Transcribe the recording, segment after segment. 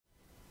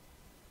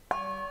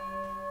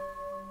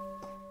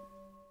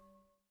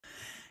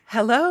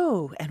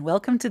Hello, and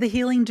welcome to the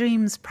Healing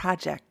Dreams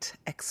Project,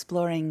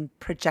 exploring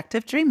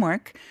projective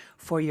dreamwork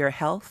for your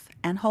health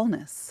and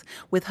wholeness,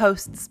 with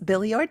hosts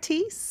Billy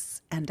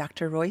Ortiz and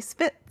Dr. Royce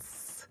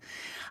Fitts.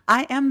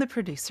 I am the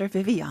producer,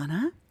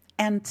 Viviana,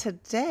 and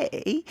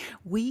today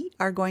we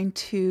are going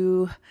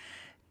to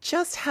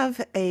just have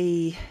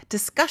a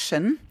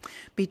discussion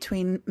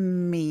between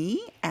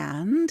me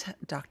and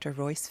Dr.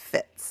 Royce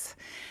Fitts.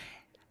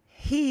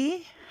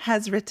 He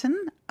has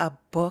written a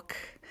book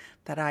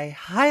that I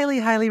highly,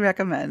 highly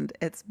recommend.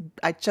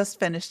 I just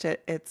finished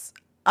it. It's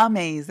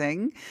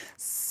amazing,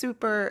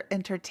 super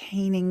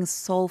entertaining,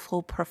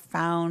 soulful,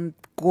 profound,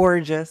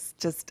 gorgeous.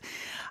 Just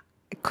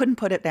I couldn't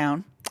put it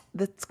down.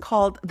 It's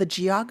called The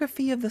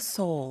Geography of the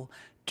Soul: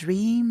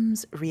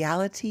 Dreams,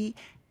 Reality,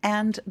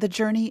 and the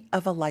Journey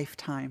of a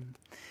Lifetime.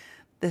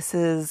 This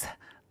is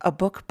a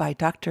book by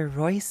Dr.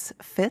 Royce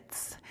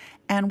Fitts,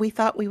 and we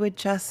thought we would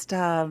just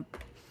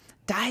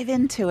dive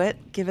into it,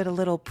 give it a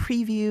little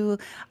preview,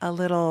 a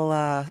little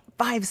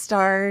 5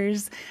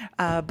 stars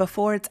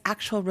before its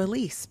actual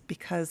release,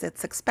 because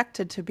it's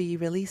expected to be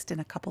released in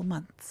a couple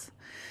months.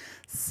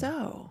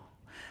 So,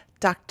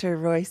 Dr.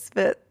 Royce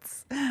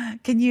Fitts,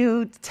 can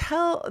you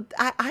tell?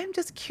 I'm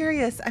just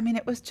curious. I mean,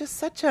 it was just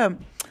such a.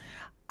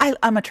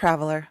 I'm a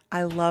traveler.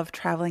 I love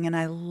traveling, and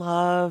I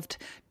loved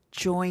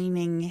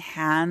joining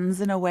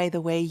hands in a way, the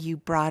way you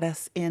brought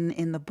us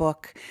in the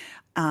book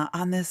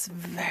on this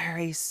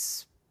very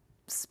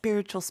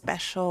spiritual,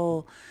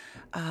 special,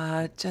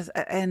 just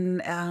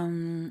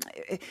and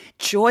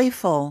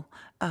joyful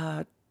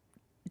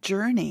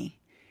journey.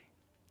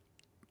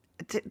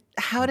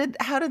 How did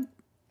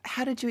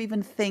you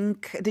even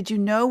think? Did you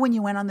know when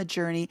you went on the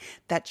journey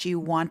that you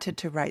wanted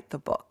to write the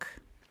book?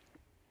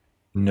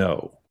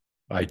 No,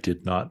 I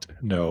did not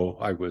know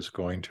I was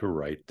going to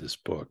write this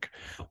book.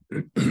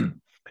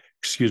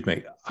 Excuse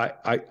me.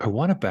 I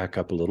want to back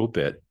up a little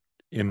bit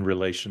in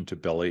relation to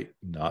Billy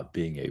not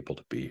being able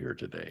to be here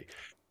today.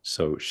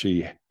 So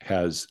she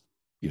has,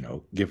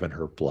 given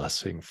her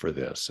blessing for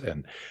this.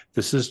 And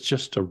this is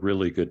just a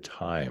really good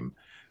time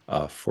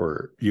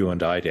for you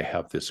and I to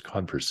have this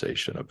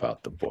conversation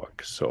about the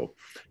book. So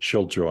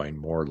she'll join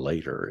more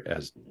later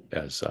as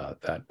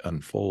that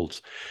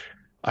unfolds.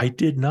 I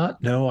did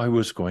not know I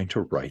was going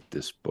to write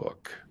this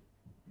book.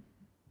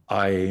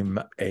 I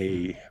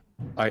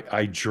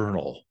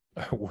journal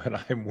when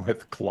I'm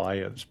with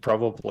clients.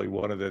 Probably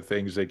one of the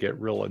things they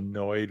get real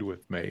annoyed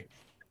with me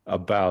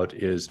about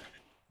is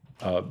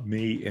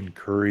me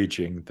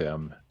encouraging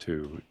them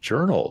to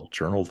journal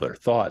their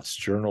thoughts,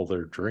 journal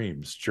their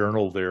dreams,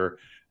 journal their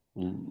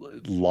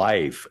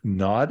life,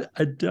 not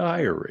a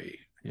diary.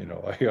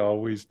 I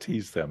always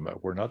tease them.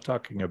 We're not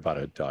talking about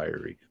a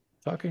diary,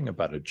 talking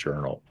about a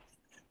journal.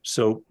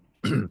 So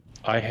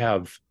I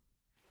have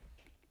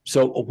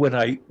so when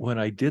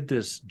I did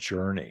this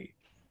journey,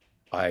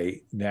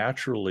 I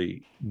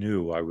naturally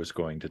knew I was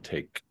going to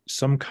take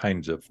some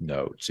kinds of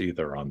notes,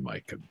 either on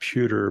my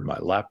computer, my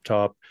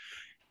laptop,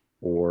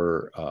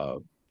 or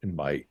in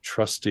my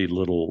trusty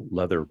little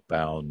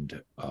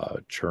leather-bound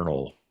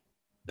journal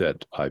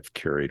that I've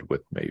carried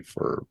with me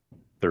for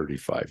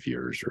 35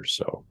 years or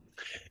so.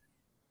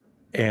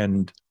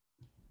 And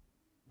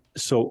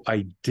so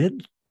I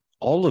did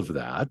all of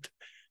that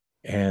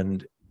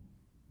and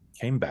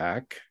came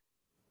back,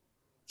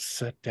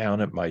 sat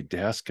down at my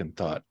desk and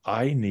thought,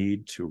 I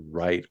need to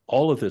write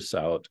all of this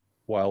out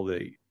while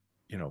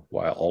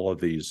all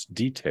of these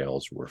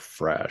details were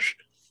fresh.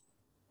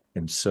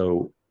 And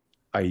so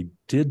I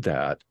did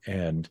that.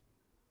 And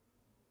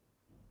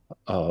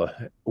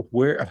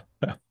where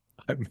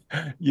I'm,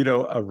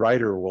 a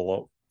writer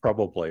will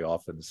probably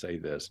often say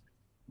this: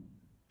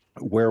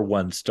 where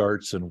one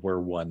starts and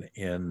where one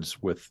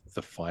ends with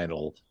the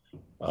final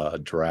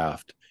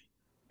draft,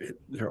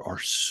 there are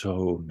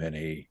so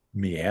many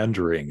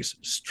meanderings,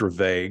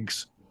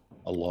 stravagues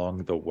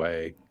along the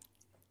way.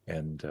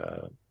 And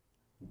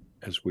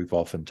as we've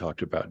often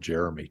talked about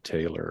Jeremy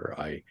Taylor,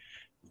 I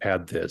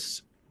had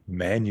this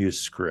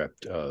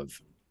manuscript of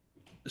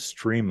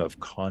stream of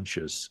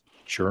conscious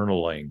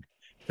journaling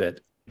that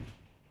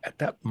at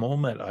that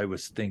moment I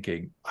was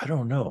thinking, I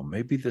don't know,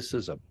 maybe this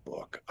is a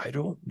book. I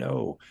don't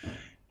know.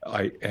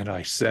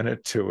 I sent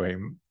it to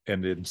him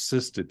and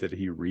insisted that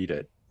he read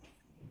it.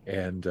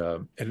 And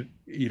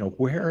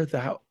where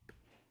that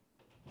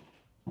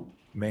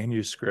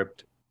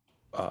manuscript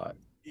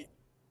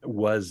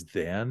was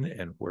then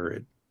and where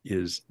it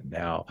is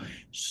now,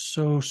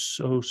 so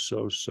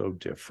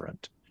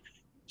different.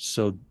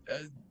 So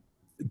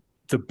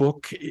the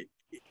book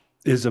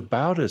is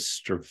about a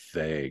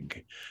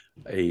straveg,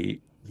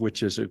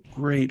 which is a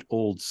great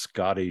old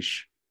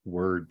Scottish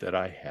word that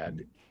I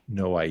had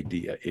no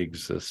idea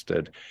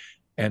existed,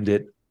 and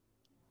it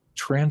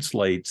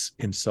translates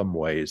in some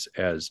ways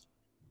as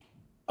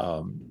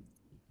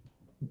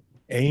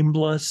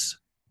aimless,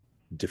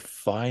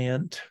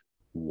 defiant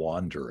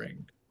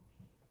wandering.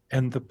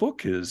 And the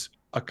book is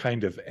a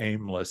kind of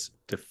aimless,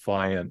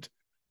 defiant,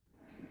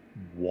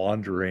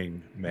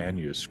 wandering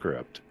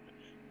manuscript.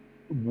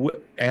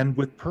 and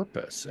with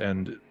purpose.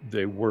 And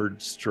the word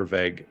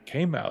Straveg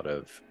came out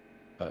of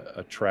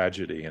a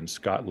tragedy in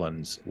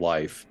Scotland's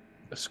life,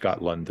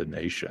 Scotland, the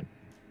nation,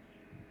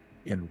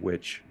 in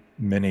which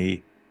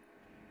many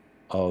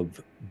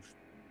of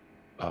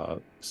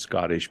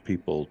Scottish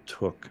people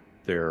took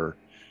their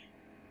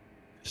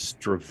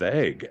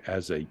Straveg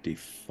as a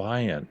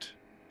defiant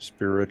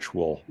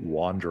spiritual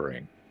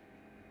wandering.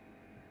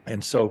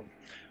 And so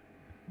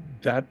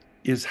that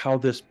is how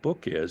this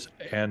book is.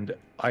 And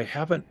I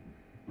haven't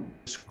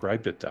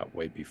described it that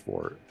way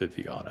before,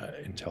 Viviana,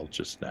 until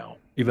just now,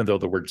 even though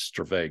the word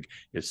Straveg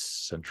is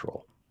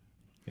central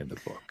in the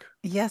book.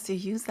 Yes, you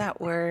use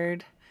that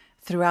word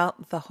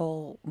throughout the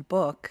whole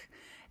book.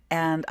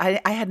 And I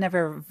had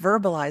never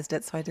verbalized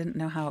it, so I didn't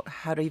know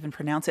how to even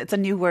pronounce it. It's a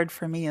new word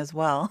for me as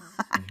well.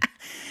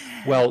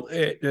 Well,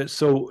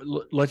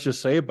 let's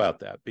just say about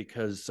that,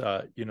 because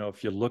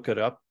if you look it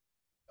up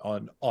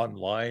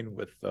online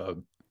with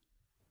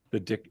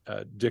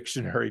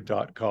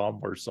dictionary.com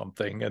or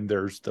something, and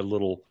there's the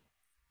little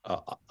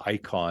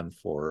icon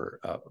for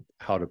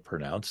how to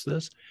pronounce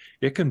this,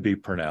 it can be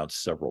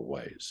pronounced several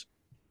ways.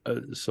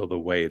 So the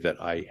way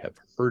that I have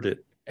heard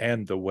it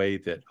and the way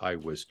that I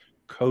was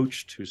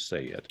coached to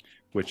say it,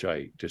 which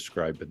I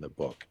describe in the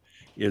book,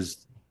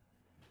 is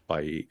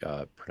by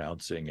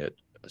pronouncing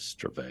it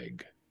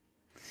Straveg.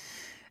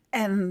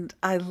 And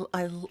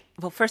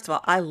well, first of all,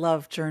 I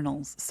love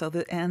journals.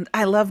 And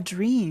I love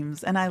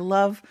dreams, and I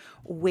love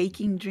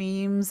waking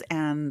dreams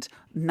and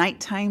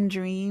nighttime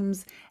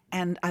dreams.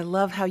 And I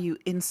love how you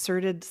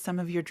inserted some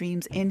of your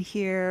dreams in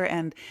here.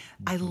 And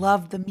I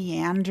love the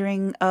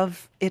meandering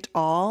of it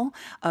all,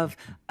 of,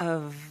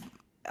 of,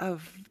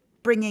 of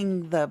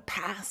bringing the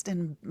past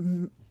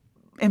and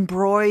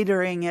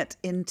embroidering it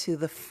into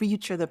the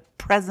future, the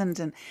present,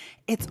 and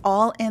it's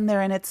all in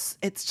there. And it's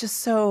just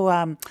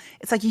so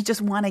it's like you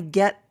just want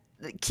to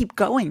keep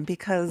going,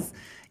 because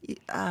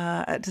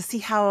to see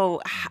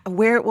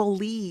where it will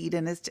lead,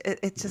 and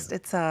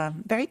it's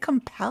very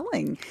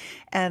compelling.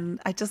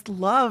 And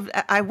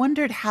I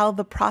wondered how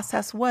the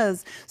process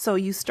was. So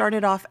you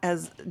started off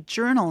as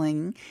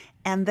journaling,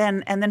 and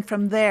then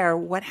from there,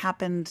 what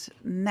happened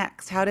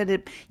next? How did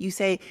it? You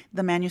say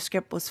the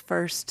manuscript was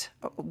first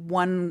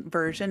one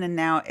version, and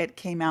now it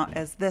came out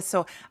as this.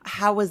 So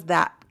how was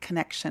that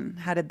connection?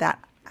 How did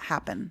that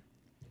happen?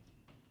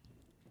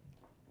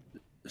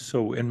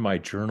 So in my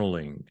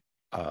journaling,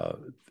 uh,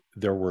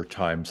 there were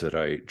times that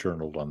I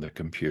journaled on the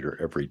computer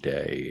every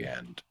day,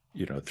 and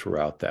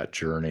throughout that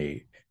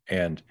journey,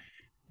 and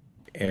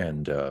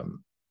and uh,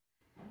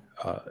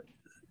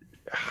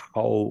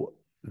 how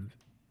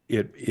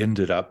it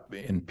ended up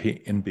in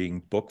being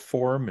book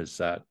form. Is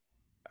that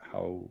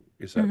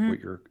Mm-hmm. what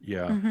you're?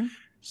 Yeah. Mm-hmm.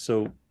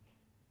 So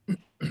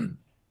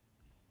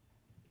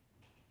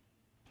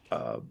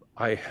uh,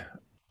 I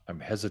I'm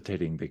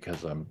hesitating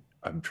because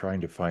I'm trying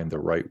to find the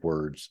right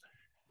words.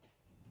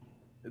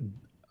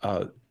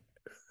 Uh,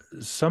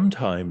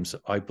 Sometimes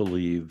I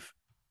believe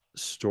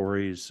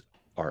stories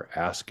are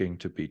asking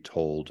to be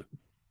told.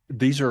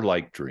 These are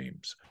like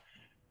dreams.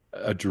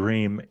 A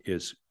dream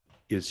is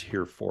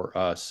here for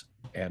us,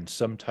 and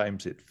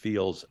sometimes it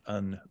feels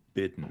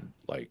unbidden.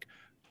 Like,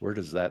 where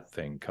does that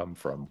thing come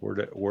from?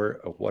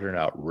 What an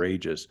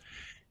outrageous.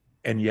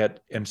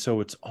 And so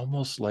it's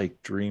almost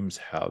like dreams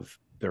have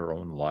their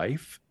own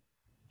life.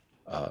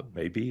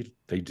 Maybe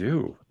they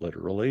do,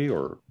 literally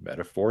or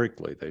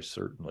metaphorically, they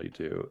certainly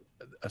do.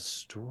 A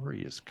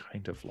story is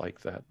kind of like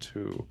that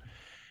too.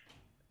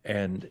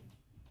 And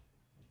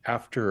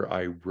after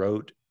I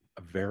wrote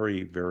a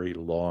very, very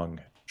long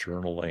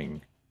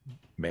journaling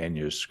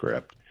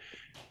manuscript,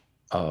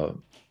 uh,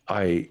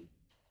 I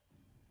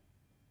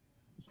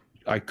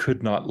I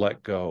could not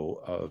let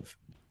go of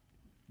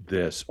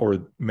this, or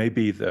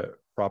maybe the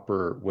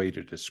proper way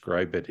to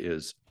describe it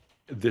is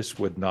this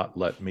would not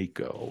let me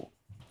go.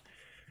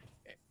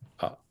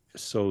 Uh,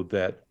 so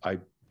that I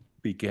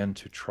began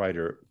to try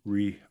to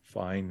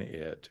refine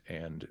it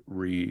and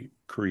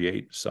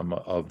recreate some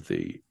of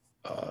the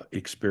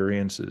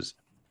experiences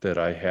that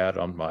I had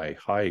on my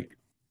hike.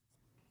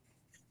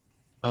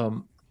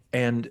 Um,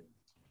 and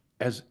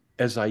as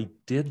I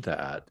did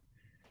that,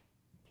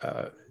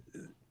 uh,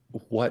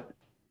 what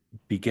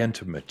began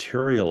to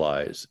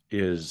materialize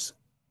is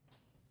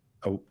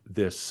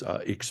this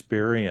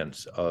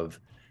experience of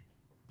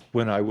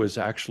when I was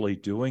actually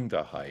doing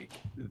the hike,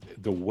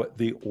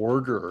 the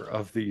order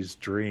of these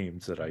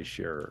dreams that I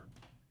share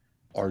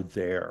are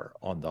there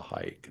on the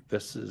hike.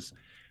 This is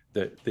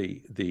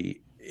the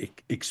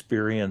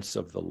experience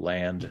of the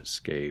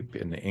landscape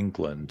in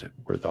England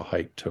where the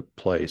hike took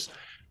place.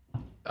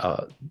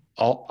 Uh,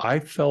 I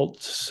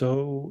felt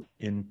so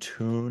in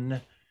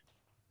tune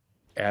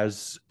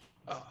as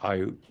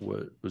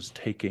was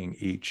taking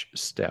each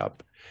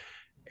step,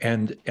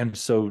 and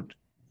so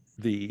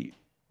the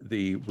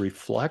the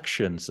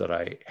reflections that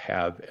I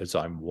have as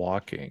I'm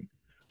walking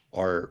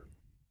are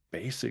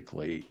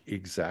basically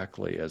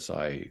exactly as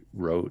I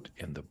wrote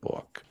in the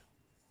book.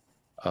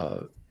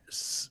 Uh,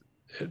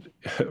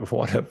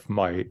 one of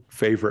my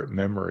favorite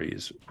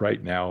memories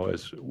right now,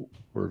 as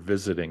we're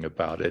visiting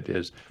about it,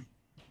 is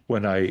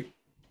when I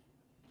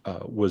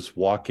was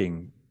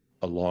walking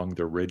along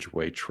the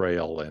Ridgeway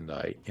Trail and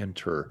I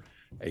enter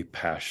a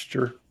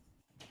pasture.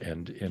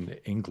 And in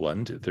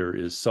England, there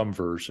is some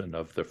version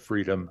of the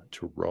freedom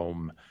to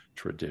roam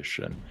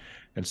tradition.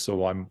 And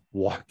so I'm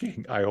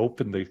walking, I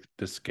open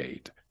this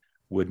gate,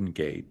 wooden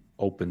gate,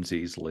 opens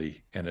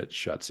easily and it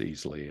shuts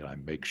easily. And I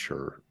make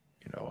sure,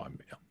 I'm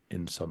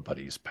in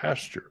somebody's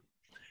pasture.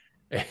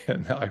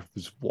 And I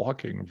was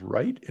walking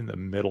right in the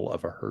middle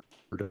of a herd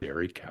of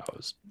dairy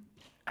cows.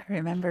 I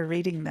remember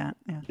reading that.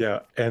 Yeah. Yeah.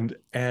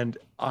 And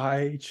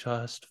I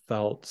just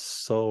felt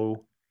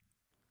so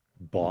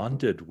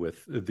bonded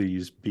with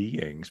these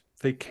beings.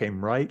 They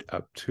came right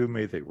up to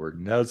me. They were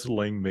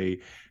nuzzling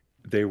me.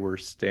 They were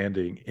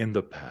standing in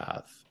the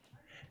path.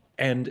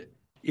 And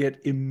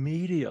it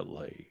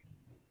immediately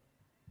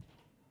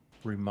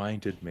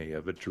reminded me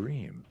of a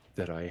dream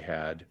that I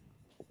had,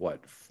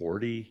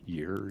 40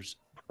 years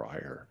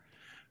prior,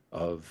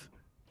 of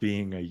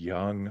being a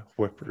young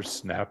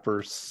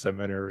whippersnapper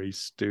seminary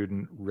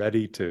student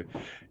ready to,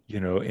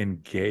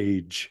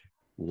 engage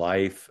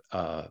life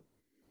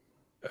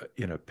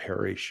in a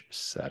parish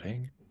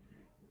setting,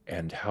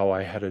 and how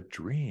I had a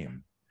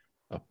dream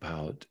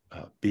about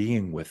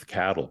being with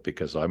cattle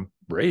because I'm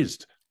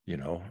raised,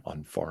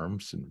 on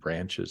farms and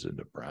ranches in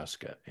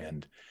Nebraska,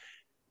 and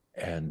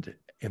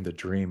in the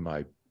dream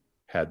I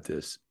had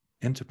this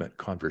intimate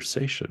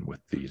conversation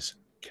with these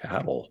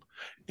cattle.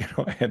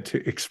 And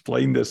to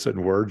explain this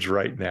in words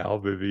right now,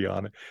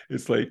 Viviana,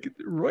 it's like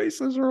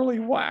Royce is really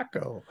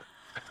wacko.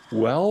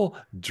 Well,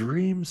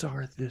 dreams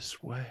are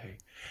this way.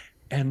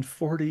 And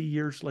 40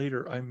 years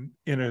later, I'm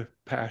in a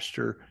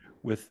pasture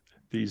with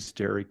these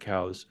dairy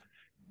cows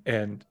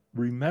and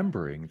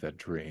remembering that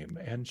dream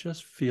and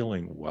just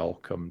feeling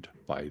welcomed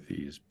by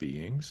these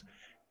beings,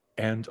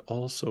 and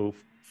also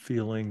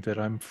feeling that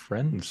I'm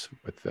friends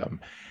with them.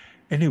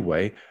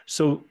 Anyway,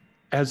 so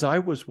as I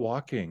was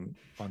walking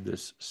on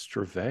this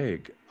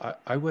Straveg,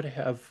 I would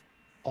have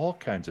all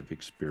kinds of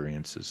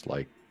experiences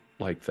like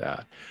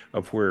that,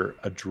 of where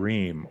a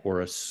dream or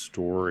a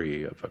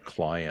story of a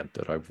client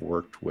that I've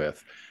worked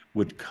with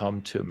would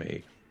come to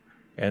me,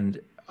 and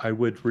I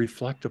would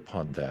reflect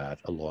upon that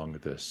along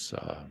this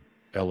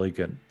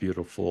elegant,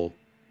 beautiful,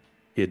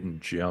 hidden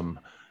gem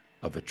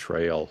of a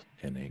trail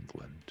in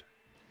England.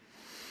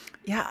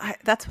 Yeah,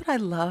 that's what I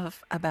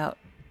love about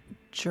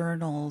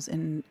journals,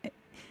 and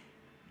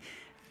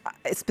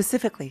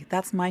specifically,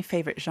 that's my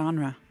favorite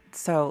genre.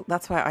 So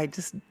that's why I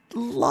just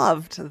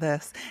loved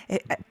this.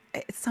 It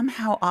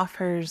somehow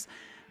offers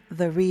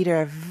the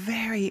reader a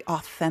very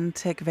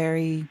authentic,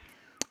 very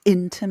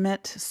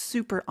intimate,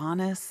 super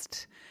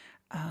honest,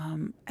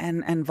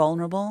 and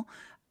vulnerable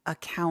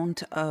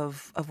account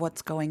of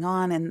what's going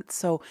on. And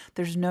so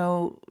there's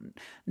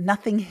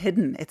nothing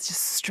hidden. It's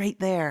just straight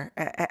there.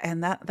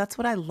 And that's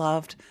what I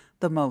loved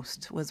the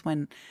most, was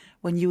when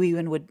you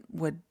even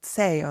would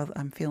say, oh,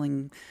 I'm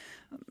feeling,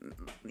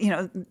 you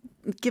know,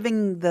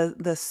 giving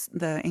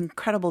the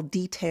incredible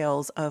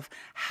details of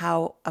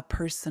how a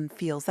person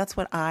feels.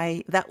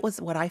 That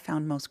was what I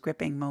found most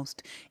gripping,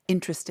 most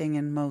interesting,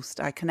 and most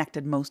I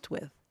connected most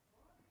with.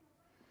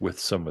 With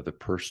some of the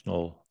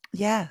personal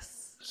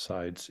Yes.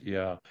 sides.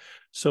 Yeah.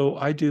 So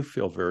I do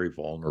feel very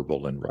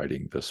vulnerable in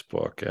writing this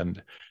book.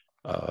 And,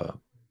 uh,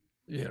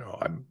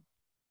 I'm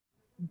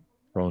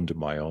prone to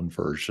my own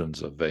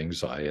versions of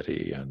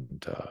anxiety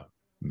and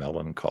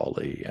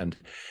melancholy,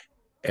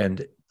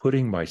 and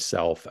putting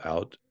myself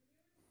out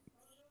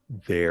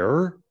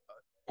there,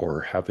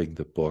 or having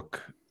the book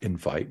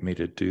invite me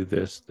to do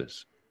this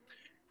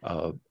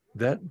uh,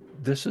 that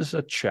this is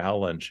a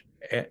challenge,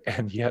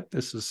 and yet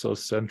this is so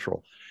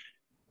central.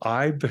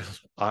 I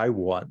I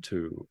want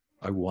to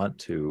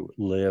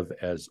live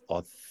as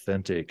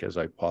authentic as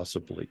I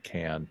possibly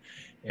can,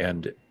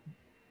 and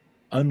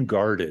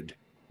unguarded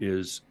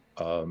is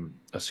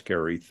a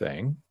scary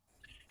thing,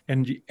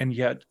 and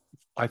yet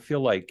I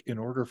feel like in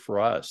order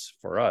for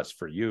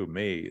you,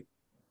 me,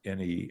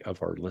 any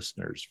of our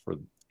listeners, for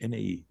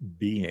any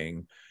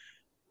being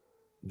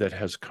that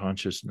has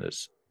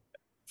consciousness,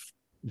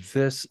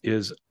 this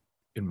is,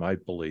 in my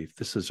belief,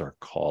 this is our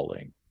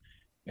calling.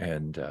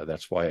 And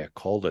that's why I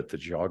called it the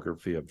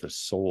geography of the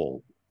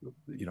soul.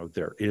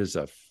 There is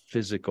a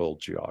physical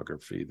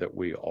geography that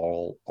we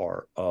all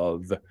are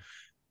of,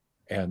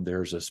 and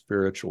there's a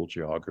spiritual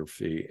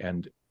geography,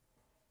 and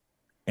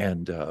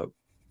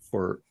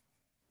for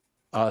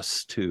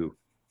us to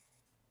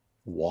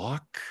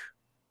walk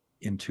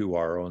into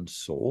our own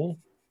soul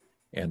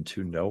and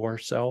to know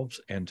ourselves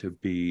and to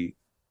be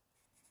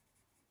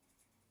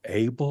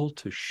able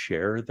to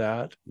share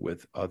that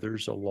with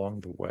others along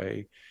the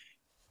way,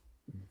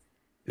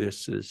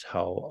 this is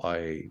how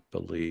I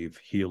believe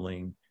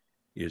healing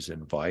is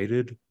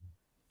invited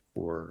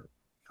for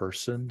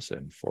persons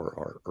and for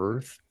our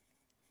earth.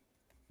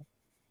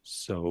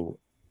 So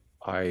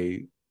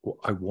I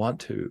I want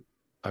to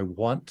I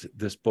want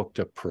this book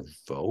to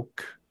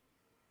provoke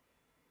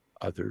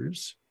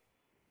others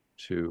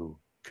to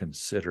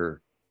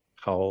consider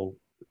how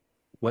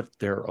what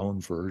their own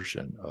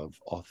version of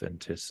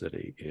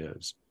authenticity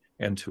is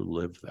and to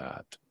live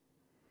that.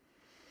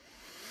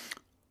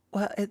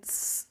 Well,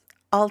 it's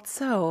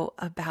also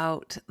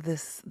about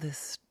this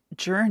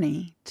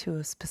journey to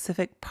a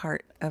specific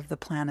part of the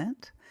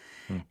planet.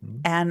 Mm-hmm.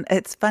 And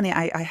it's funny,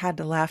 I had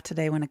to laugh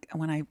today when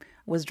I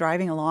was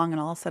driving along and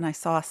all of a sudden I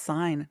saw a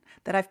sign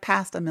that I've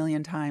passed a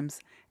million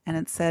times and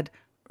it said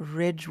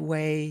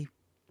Ridgeway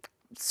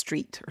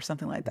Street or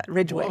something like that.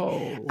 Ridgeway.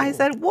 I Whoa.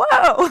 said,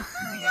 "Whoa."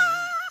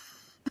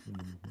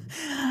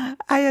 Mm-hmm.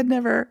 I had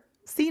never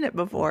seen it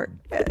before,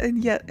 Mm-hmm.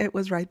 and yet Mm-hmm. it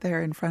was right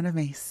there in front of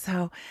me.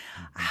 So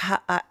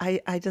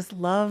Mm-hmm. I just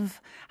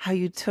love how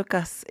you took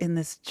us in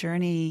this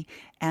journey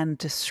and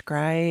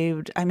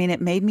described. I mean,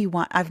 it made me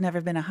want. I've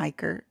never been a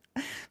hiker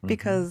Mm-hmm.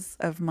 because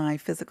of my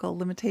physical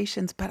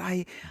limitations, but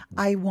Mm-hmm.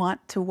 I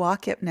want to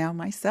walk it now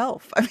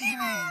myself. I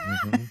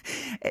Mm-hmm. mean,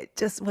 it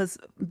just was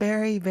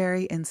very,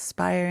 very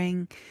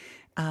inspiring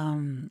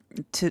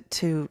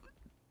to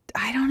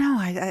I don't know.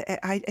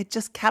 It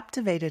just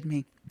captivated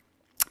me.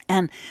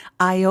 And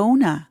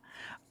Iona,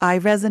 I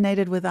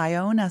resonated with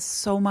Iona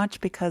so much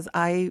because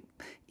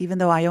even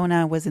though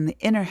Iona was in the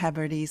inner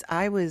Hebrides,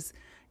 I was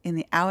in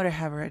the outer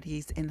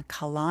Hebrides in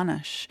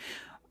Kalanush.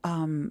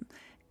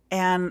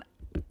 And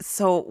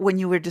so when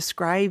you were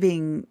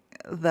describing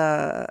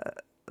the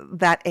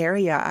that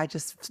area, I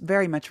just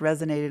very much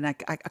resonated, and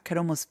I could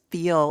almost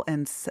feel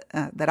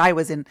that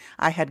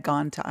I had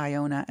gone to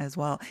Iona as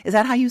well. Is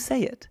that how you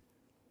say it?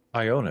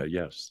 Iona,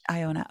 yes.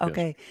 Iona. Yes.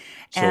 Okay.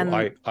 So And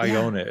yeah,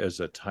 Iona is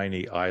a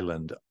tiny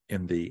island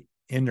in the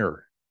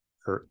inner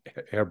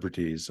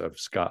Hebrides of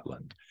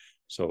Scotland.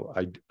 So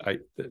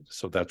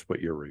so that's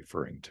what you're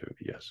referring to.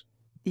 Yes.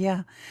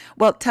 yeah.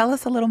 Well, tell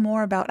us a little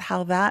more about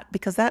how that,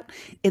 because that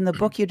in the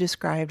book you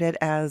described it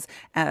as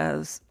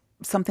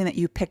something that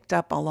you picked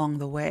up along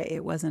the way.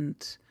 It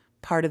wasn't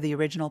part of the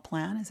original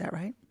plan. Is that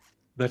right?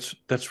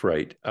 That's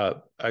right.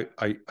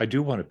 I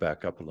do want to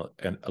back up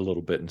a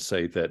little bit and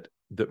say that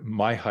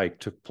my hike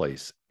took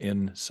place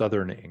in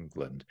southern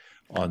England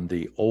on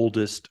the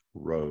oldest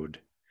road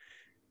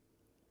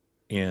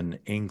in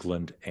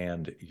England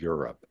and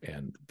Europe,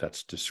 and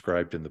that's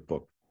described in the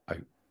book.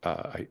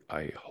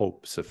 I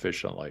hope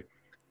sufficiently.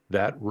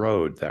 That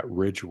road, that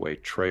Ridgeway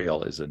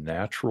Trail, is a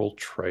natural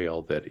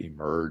trail that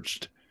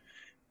emerged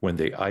when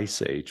the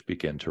Ice Age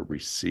began to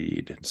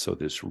recede, and so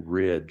this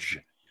ridge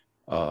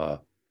uh,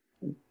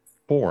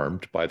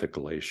 formed by the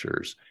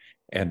glaciers.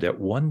 And at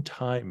one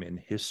time in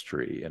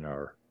history, in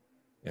our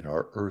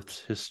Earth's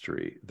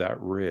history, that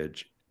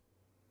ridge,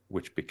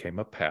 which became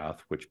a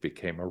path, which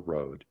became a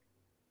road,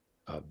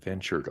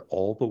 ventured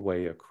all the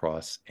way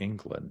across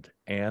England,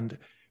 and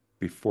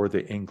before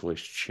the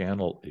English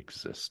Channel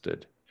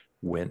existed,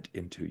 went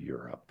into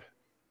Europe.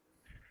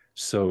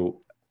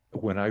 So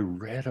when I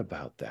read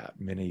about that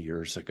many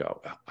years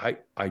ago,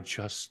 I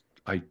just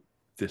I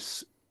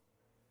this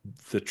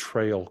the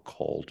trail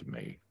called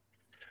me.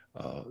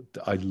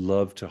 I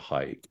love to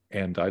hike,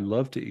 and I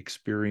love to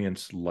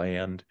experience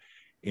land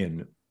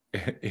in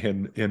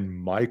in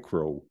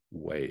micro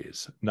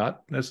ways,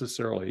 not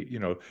necessarily,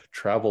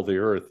 travel the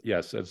earth.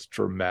 Yes, it's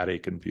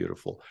dramatic and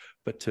beautiful,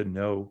 but to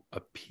know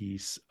a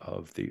piece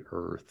of the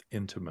earth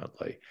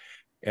intimately.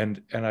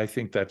 And I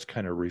think that's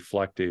kind of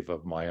reflective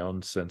of my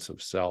own sense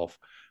of self.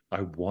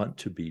 I want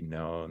to be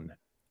known,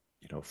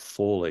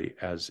 fully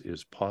as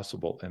is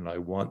possible, and I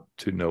want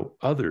to know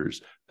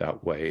others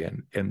that way.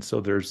 And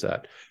so there's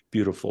that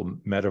beautiful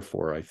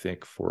metaphor, I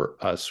think, for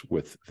us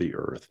with the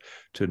earth,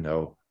 to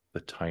know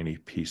the tiny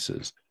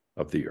pieces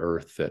of the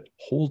earth that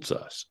holds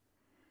us.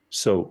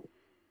 So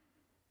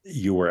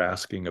you were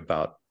asking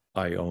about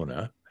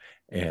Iona,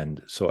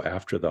 and so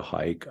after the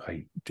hike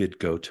I did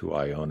go to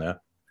Iona.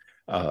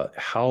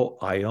 How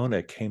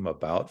Iona came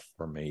about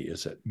for me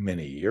is that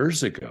many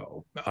years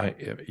ago,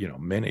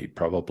 many,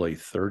 probably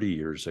 30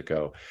 years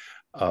ago,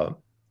 uh,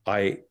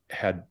 I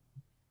had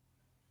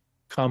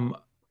come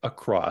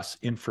across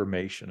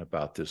information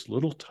about this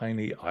little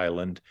tiny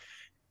island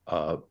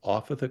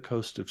off of the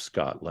coast of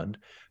Scotland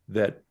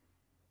that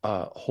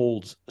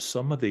holds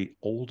some of the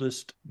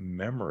oldest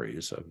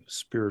memories of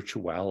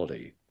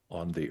spirituality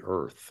on the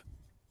earth.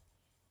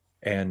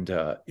 And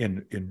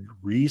in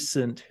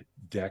recent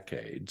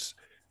decades,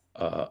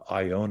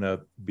 Iona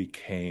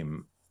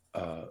became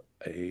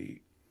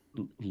a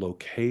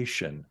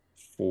location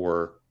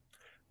for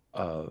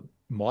uh,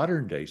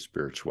 modern day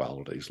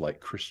spiritualities like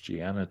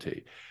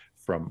Christianity,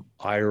 from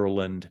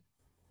Ireland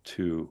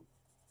to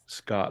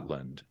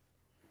Scotland.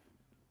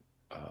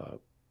 Uh,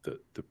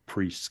 the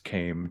priests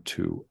came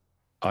to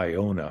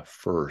Iona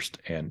first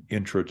and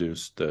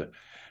introduced the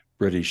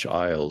British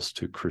Isles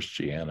to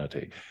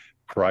Christianity.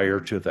 Prior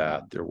to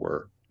that, there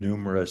were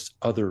numerous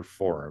other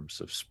forms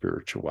of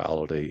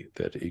spirituality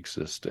that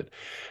existed.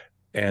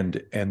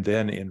 And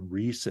then in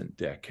recent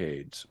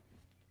decades,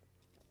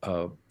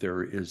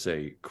 there is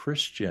a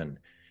Christian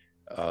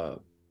uh,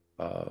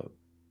 uh,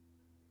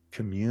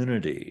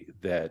 community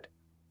that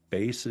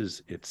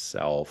bases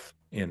itself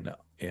in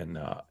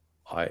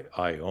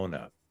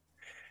Iona,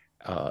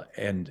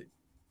 And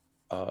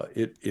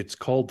it's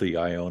called the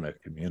Iona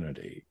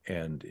community,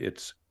 and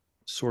it's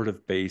sort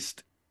of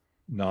based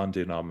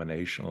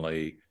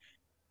non-denominationally,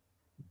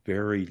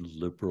 very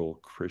liberal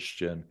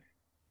Christian,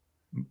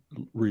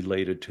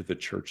 related to the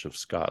Church of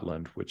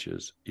Scotland, which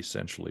is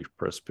essentially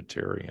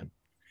Presbyterian.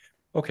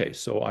 Okay,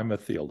 so I'm a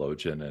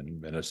theologian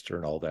and minister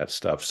and all that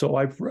stuff. So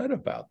I've read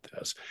about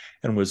this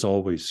and was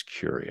always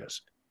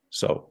curious.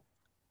 So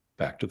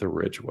back to the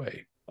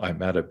Ridgeway.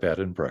 I'm at a bed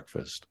and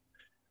breakfast,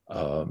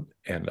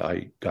 and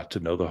I got to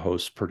know the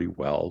host pretty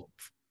well,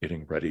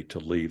 getting ready to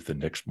leave the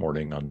next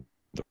morning on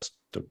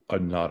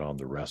not on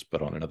the rest,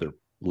 but on another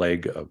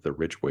leg of the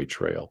Ridgeway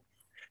Trail.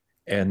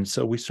 And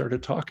so we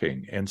started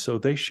talking, and so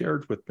they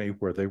shared with me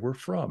where they were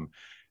from,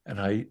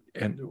 and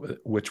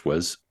which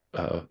was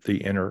the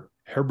Inner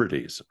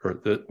Hebrides,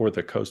 or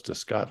the coast of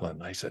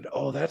Scotland. I said,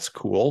 "Oh, that's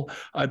cool.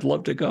 I'd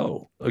love to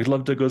go. I'd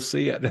love to go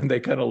see it." And they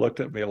kind of looked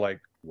at me like,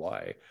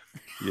 "Why?"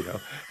 You know.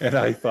 And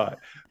I thought,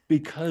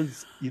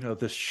 because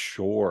the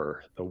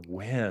shore, the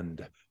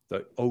wind,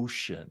 the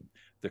ocean,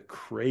 the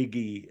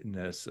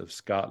cragginess of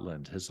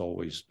Scotland has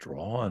always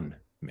drawn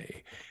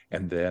me.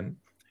 And then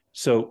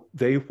so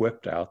they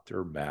whipped out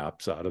their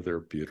maps out of their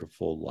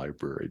beautiful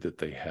library that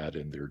they had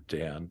in their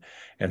den.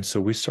 And so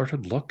we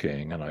started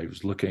looking, and I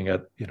was looking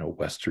at,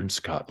 Western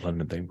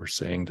Scotland, and they were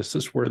saying this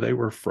is where they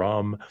were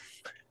from.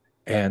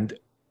 And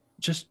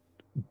just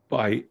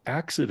by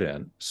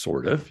accident,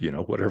 sort of,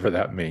 whatever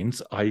that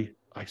means, I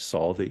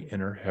saw the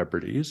Inner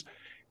Hebrides,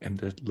 and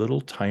the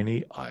little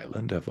tiny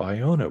island of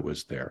Iona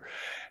was there.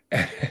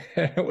 And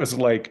it was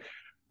like,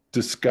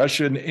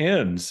 discussion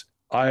ends.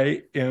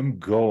 I am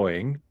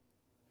going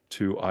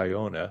to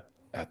Iona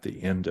at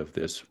the end of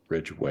this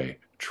Ridgeway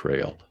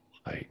Trail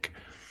hike.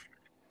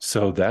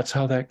 So that's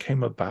how that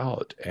came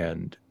about.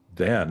 And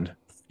then,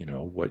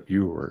 what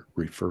you were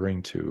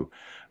referring to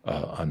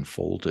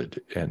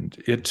unfolded. And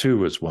it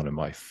too is one of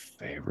my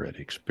favorite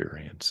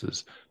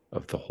experiences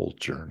of the whole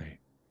journey.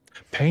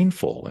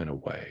 Painful in a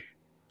way,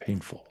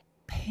 painful.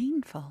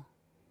 Painful.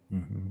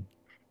 Mm-hmm.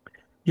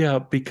 Yeah,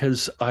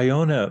 because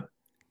Iona,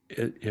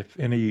 if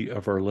any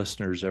of our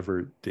listeners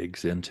ever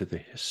digs into the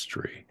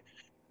history,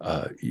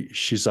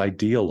 she's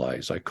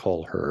idealized. I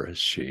call her as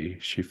she.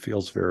 She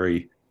feels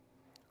very,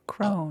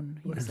 Crone,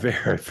 you said.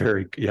 very,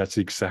 very. Yes,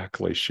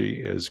 exactly. She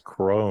is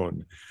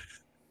crone.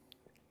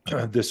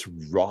 This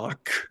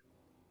rock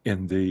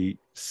in the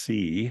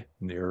sea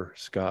near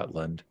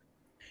Scotland,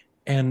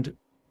 and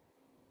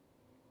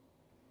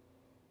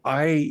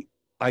I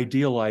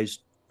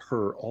idealized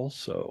her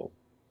also,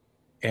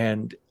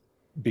 and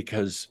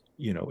because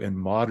in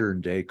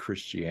modern day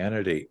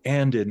Christianity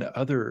and in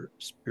other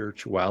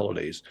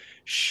spiritualities,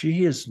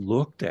 she is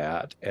looked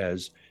at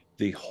as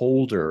the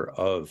holder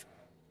of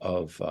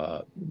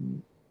uh,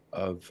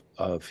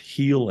 of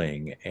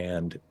healing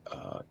and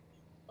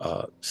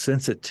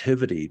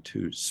sensitivity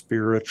to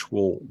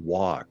spiritual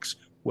walks,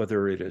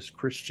 whether it is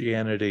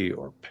Christianity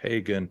or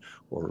pagan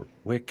or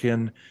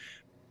Wiccan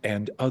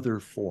and other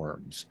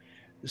forms.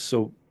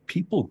 So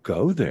people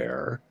go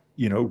there,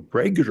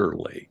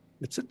 regularly.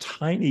 It's a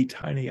tiny,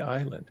 tiny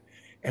island.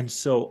 And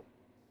so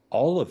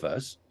all of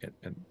us,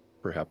 and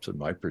perhaps in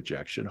my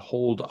projection,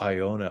 hold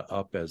Iona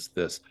up as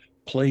this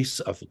place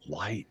of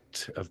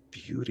light, of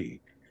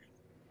beauty,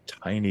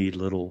 tiny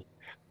little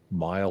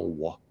mile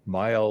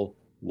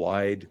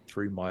wide,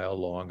 3 mile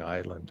long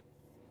island.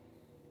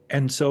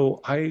 And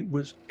so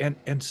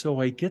so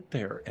I get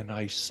there, and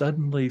I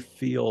suddenly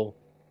feel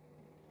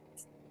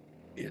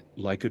it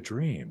like a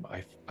dream.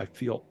 I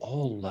feel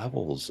all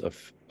levels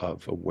of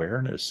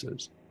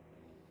awarenesses,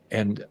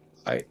 and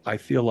I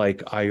feel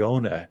like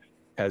Iona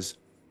has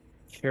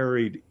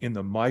carried in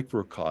the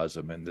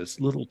microcosm in this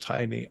little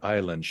tiny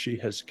island. She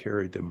has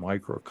carried the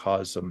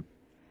microcosm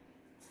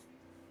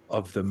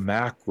of the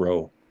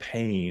macro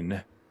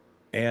pain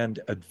and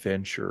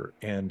adventure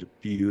and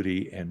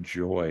beauty and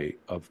joy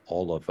of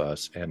all of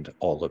us and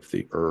all of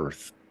the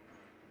earth.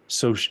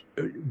 So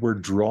we're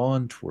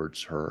drawn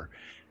towards her.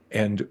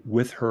 And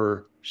with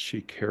her,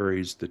 she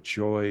carries the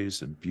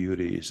joys and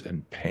beauties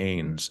and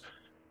pains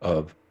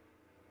of,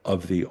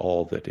 of the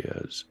all that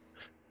is.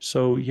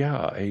 So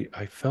yeah,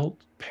 I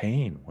felt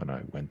pain when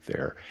I went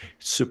there.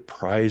 It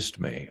surprised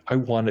me. I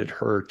wanted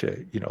her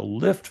to,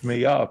 lift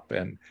me up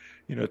and,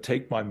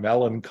 take my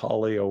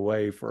melancholy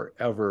away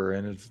forever.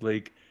 And it's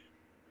like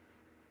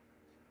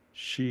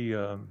she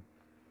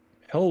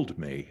held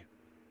me,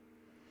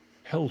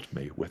 held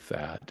me with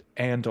that,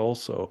 and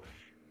also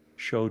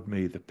showed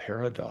me the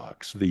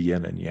paradox, the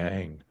yin and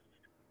yang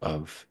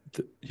of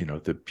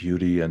the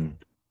beauty and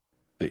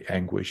the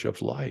anguish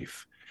of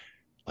life.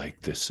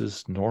 Like, this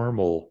is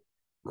normal,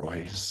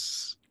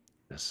 Royce.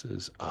 This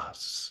is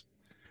us.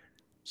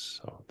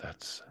 So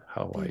that's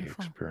how I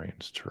Beautiful.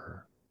 experienced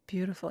her.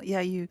 Beautiful.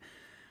 Yeah,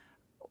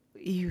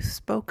 you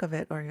spoke of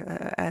it, or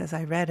as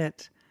I read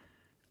it,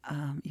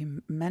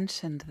 you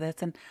mentioned this.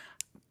 And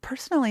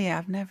personally,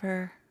 I don't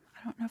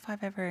know if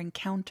I've ever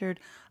encountered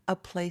a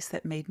place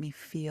that made me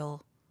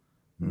feel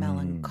Mm,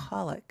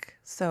 melancholic.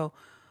 So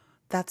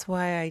that's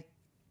why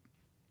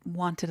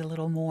wanted a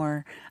little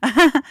more.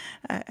 I,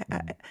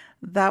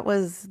 that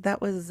was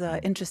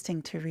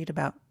interesting to read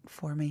about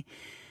for me.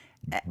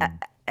 Mm-hmm.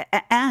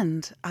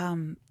 And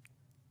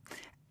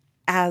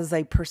as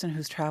a person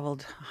who's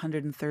traveled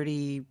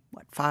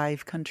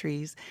 135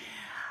 countries,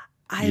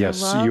 I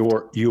Yes,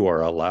 loved. you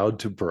are allowed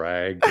to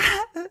brag.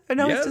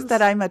 No, it's just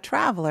that Yes, I'm a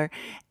traveler,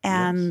 yes.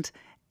 and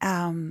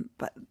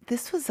but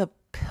this was a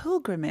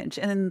pilgrimage,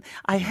 and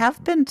I have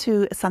Mhm. been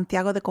to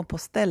Santiago de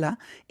Compostela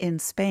in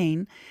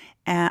Spain,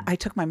 and I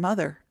took my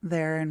mother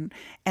there,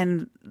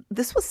 and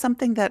this was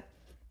something that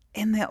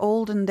in the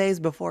olden days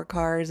before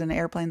cars and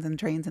airplanes and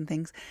trains and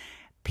things,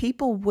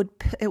 people would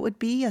it would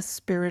be a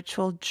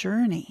spiritual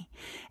journey,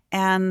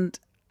 and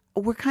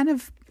we're kind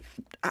of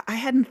I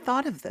hadn't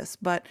thought of this,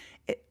 but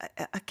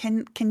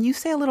can you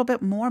say a little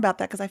bit more about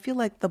that? Because I feel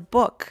like the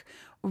book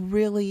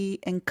really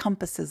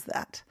encompasses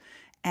that,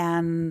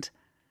 and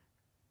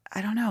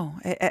I don't know,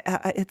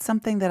 it's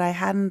something that I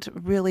hadn't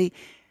really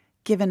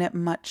given it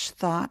much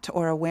thought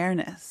or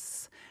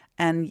awareness,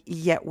 and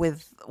yet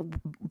with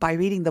by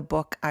reading the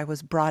book, I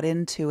was brought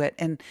into it,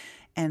 and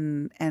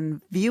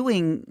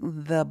viewing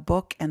the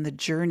book and the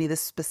journey,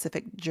 this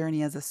specific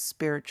journey, as a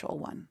spiritual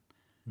one.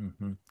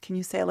 Mhm. Can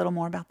you say a little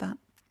more about that?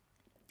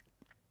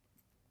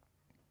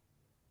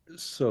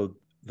 So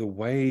the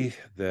way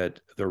that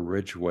the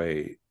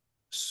Ridgeway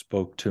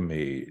spoke to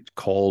me,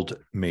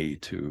 called me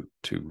to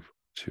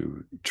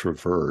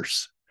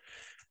traverse,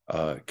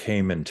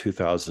 came in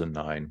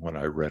 2009 when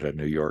I read a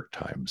New York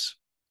Times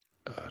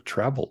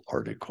travel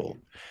article.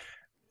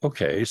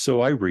 Okay,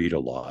 so I read a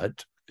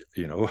lot,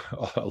 you know,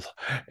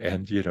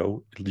 and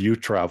you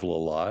travel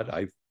a lot.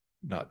 I've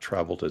not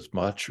traveled as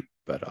much,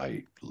 but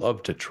I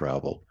love to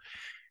travel.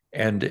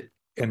 And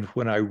and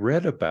when I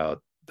read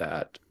about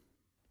that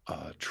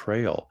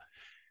trail,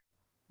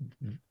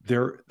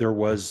 there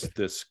was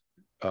this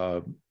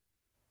uh,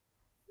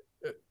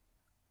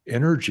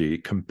 energy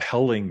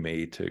compelling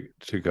me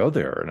to go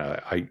there,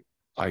 and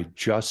I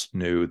just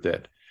knew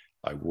that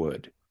I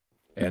would.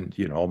 And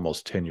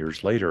almost 10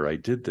 years later, I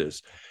did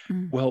this.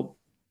 Mm. Well,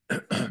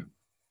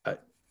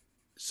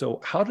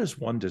 so how does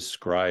one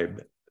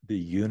describe the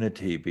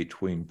unity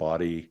between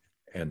body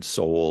and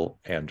soul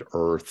and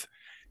earth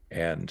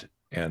and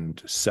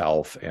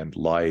self and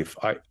life?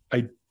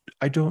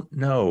 I don't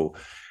know.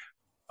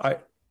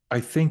 I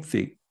think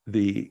the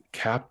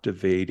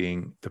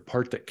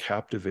part that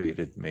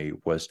captivated me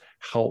was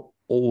how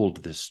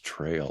old this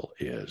trail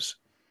is,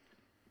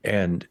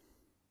 and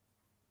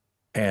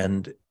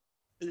and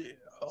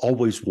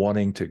always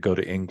wanting to go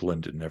to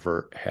England and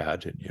never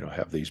had, and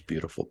have these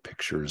beautiful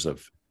pictures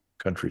of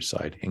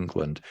countryside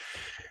England.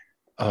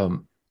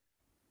 Um,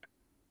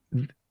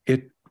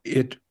 it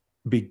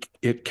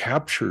it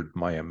captured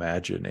my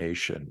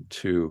imagination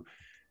to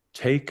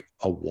take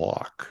a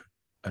walk,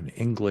 an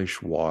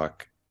English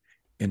walk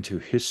into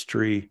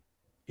history,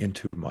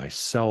 into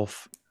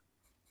myself,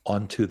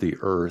 onto the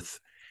earth,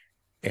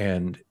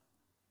 and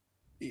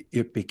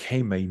it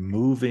became a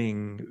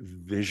moving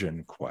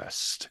vision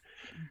quest.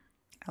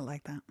 I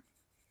like that.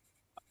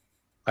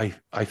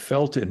 I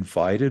felt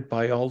invited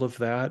by all of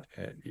that,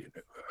 and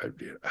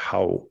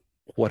how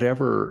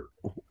whatever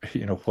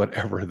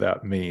whatever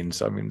that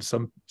means. I mean,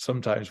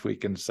 sometimes we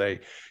can say,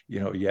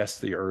 yes,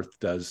 the earth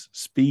does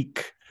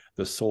speak,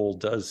 the soul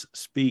does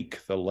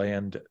speak, the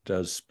land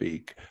does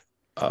speak,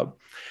 uh,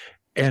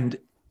 and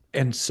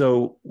and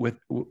so with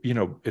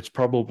it's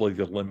probably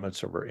the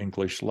limits of our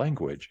English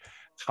language.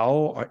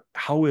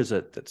 How is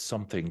it that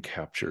something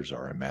captures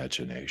our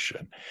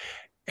imagination?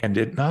 And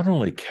it not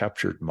only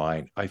captured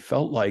mine, I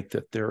felt like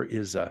that there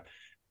is a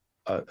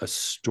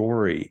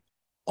story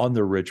on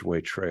the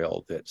Ridgeway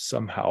Trail that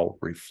somehow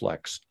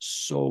reflects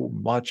so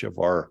much of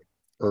our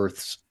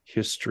Earth's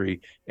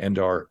history and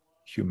our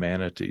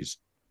humanity's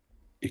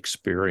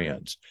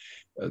experience,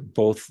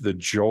 both the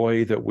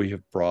joy that we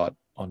have brought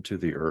onto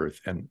the earth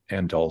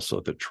and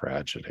also the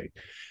tragedy.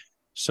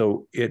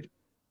 So it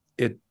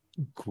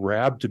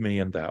grabbed me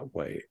in that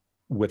way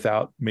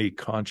without me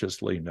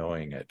consciously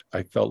knowing it.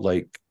 I felt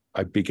like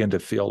I began to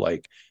feel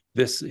like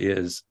this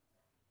is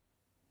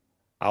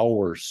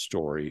our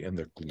story in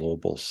the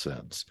global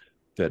sense,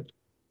 that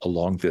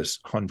along this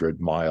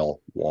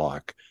 100-mile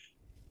walk,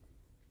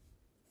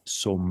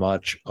 so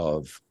much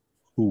of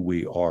who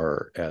we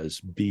are as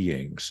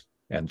beings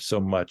and so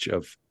much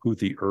of who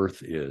the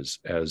earth is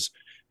as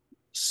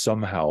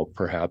somehow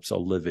perhaps a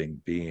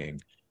living being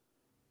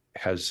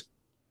has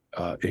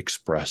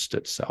expressed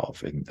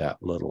itself in that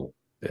little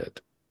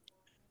bit.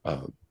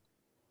 Uh,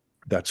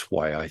 that's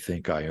why I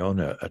think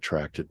Iona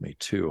attracted me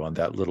too. On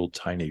that little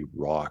tiny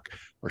rock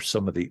are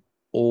some of the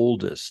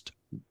oldest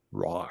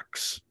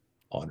rocks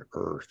on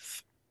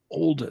Earth.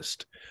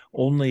 Oldest.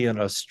 Only in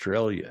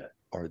Australia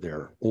are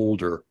there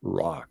older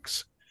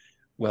rocks.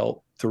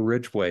 Well, the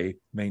Ridgeway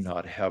may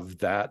not have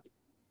that,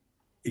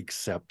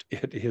 except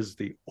it is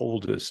the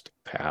oldest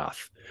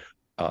path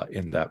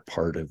in that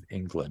part of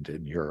England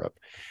and Europe.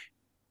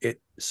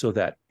 So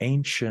that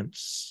ancient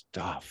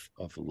stuff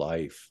of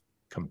life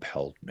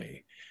compelled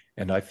me,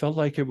 and I felt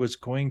like it was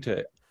going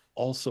to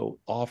also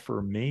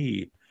offer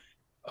me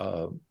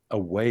a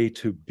way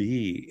to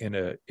be in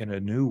a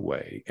new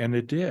way. And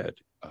it did.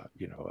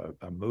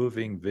 A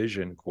moving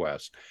vision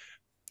quest,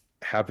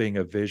 having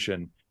a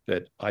vision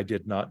that I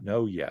did not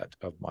know yet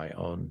of my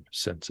own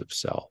sense of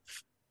self,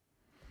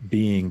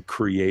 being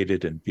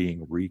created and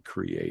being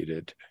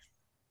recreated.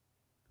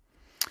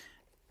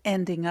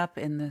 Ending up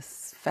in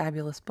this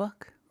fabulous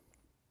book.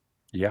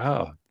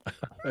 Yeah.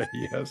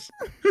 Yes.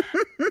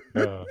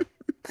 Yeah.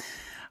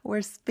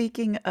 We're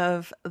speaking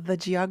of The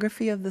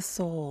Geography of the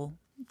Soul,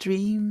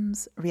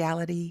 Dreams,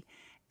 Reality,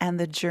 and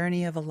the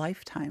Journey of a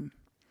Lifetime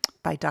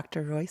by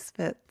Dr. Royce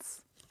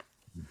Fitts.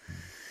 Mm-hmm.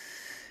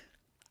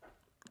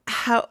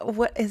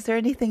 What is there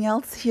anything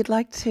else you'd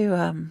like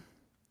to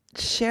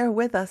share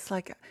with us?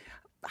 Like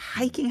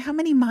hiking, how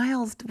many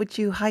miles would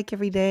you hike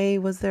every day?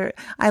 Was there?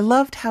 I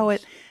loved how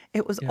it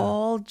was Yeah.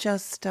 all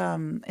just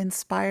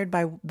inspired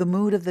by the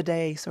mood of the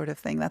day, sort of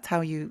thing. That's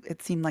how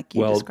it seemed like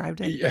you Well, described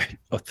it. yeah.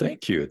 Oh,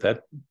 thank you.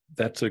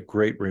 That's a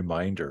great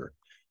reminder.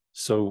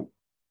 So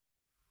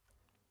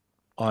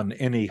on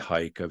any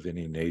hike of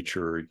any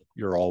nature,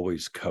 you're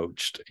always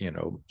coached,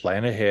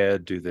 plan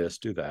ahead, do this,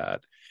 do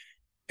that.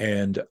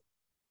 And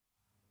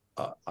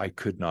I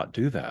could not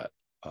do that.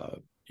 Uh,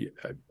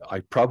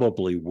 I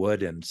probably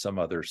would in some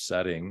other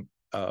setting.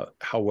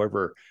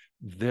 However,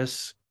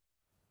 this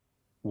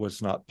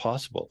was not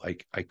possible.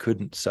 I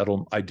couldn't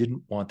settle. I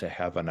didn't want to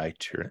have an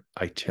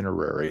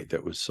itinerary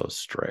that was so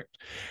strict.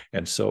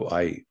 And so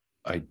I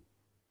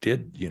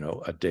did,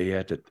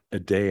 a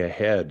day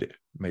ahead,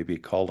 maybe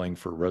calling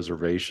for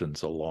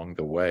reservations along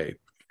the way.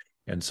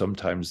 And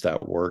sometimes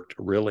that worked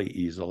really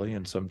easily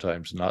and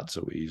sometimes not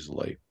so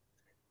easily.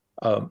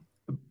 Um,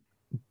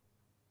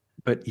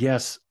 but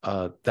yes,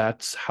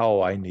 that's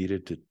how I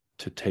needed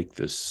to take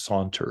this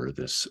saunter,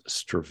 this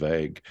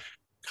straveg,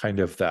 kind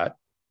of that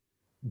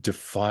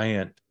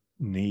defiant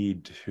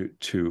need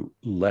to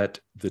let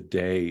the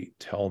day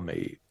tell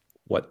me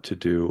what to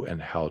do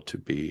and how to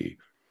be.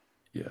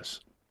 Yes.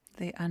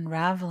 The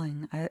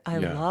unraveling. I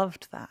Yeah.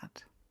 loved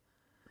that.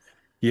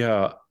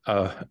 Yeah.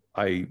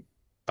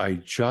 I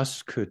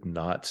just could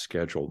not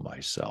schedule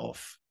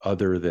myself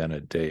other than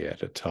a day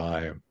at a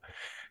time.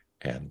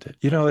 And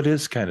it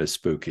is kind of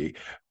spooky.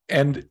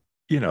 And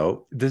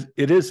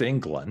it is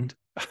England.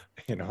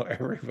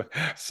 Everybody,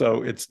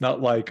 so it's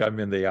not like I'm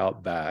in the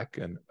outback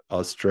in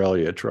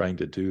Australia trying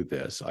to do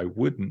this. I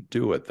wouldn't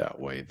do it that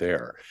way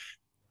there.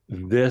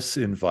 This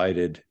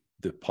invited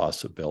the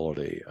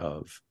possibility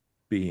of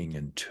being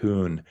in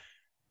tune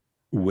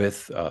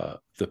with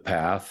the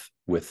path,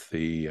 with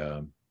the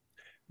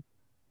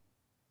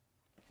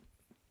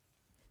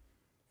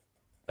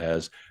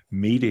as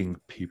meeting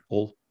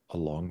people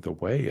along the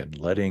way and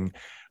letting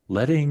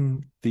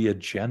the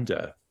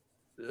agenda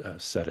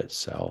set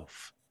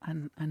itself,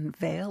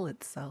 Unveil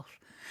itself.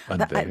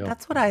 unveil.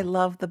 That's what I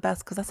love the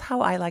best because that's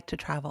how I like to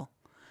travel.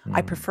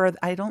 Mm,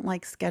 I don't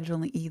like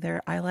scheduling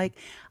either.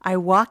 I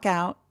walk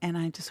out and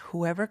I just,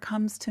 whoever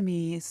comes to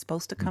me is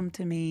supposed to mm, come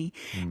to me.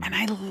 And mm,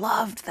 I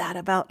loved that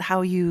about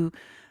how you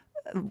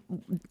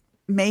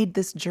made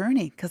this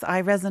journey because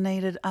I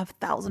resonated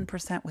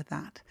 1,000% with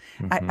that.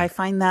 mm, I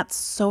find that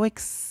so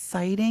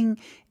exciting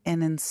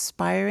and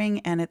inspiring.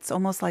 And it's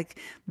almost like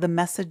the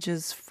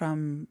messages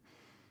from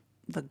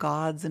the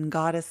gods and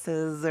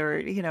goddesses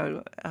or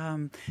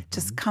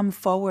just mm, come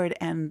forward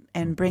and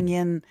bring mm,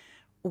 in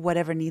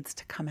whatever needs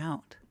to come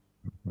out.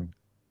 mm.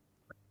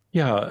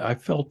 Yeah, I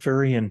felt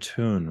very in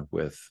tune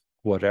with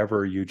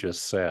whatever you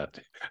just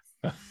said.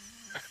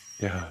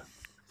 Yeah,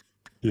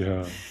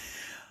 yeah.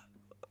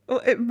 Well,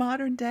 in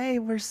modern day,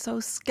 we're so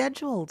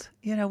scheduled.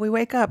 We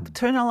wake up,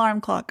 turn an alarm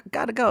clock,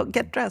 gotta go,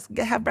 get dressed,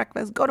 have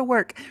breakfast, go to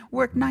work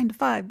Mhm, 9 to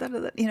 5. Da, da,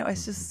 da.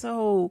 It's just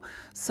mhm,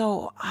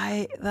 so.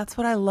 That's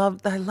what I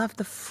loved. I love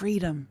the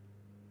freedom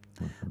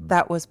mhm.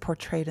 that was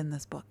portrayed in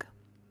this book.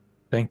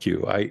 Thank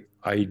you.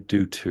 I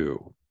do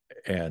too,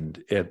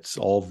 and it's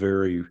all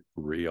very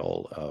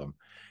real.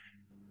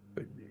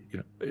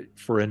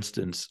 For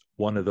instance,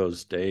 one of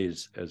those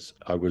days, as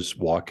I was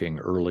walking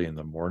early in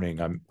the morning,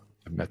 I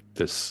met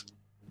this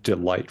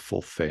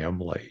delightful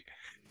family,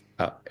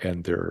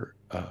 and their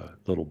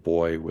little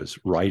boy was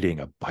riding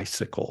a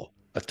bicycle,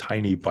 a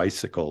tiny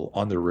bicycle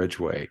on the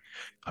Ridgeway.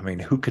 I mean,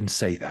 who can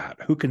say that?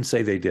 Who can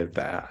say they did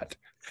that?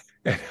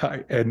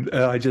 And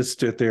I just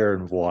stood there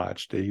and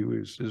watched. He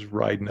was just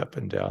riding up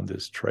and down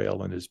this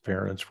trail, and his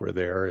parents were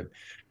there. And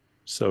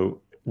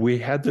so we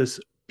had this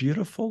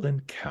beautiful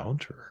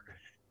encounter,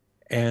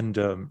 and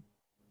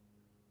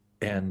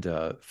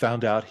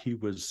found out he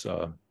was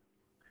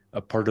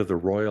a part of the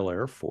Royal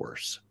Air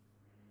Force,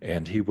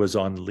 and he was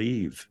on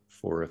leave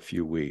for a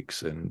few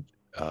weeks. And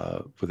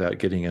without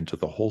getting into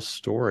the whole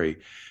story,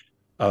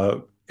 uh,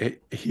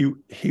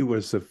 he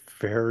was a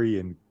very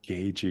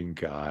engaging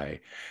guy,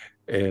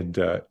 and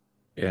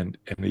and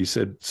he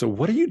said, "So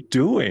what are you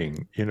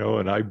doing?"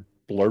 And I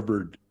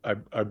blubbered.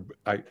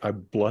 I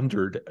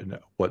blundered. And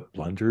what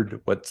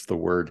blundered? What's the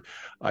word?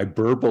 I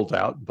burbled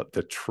out, but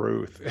the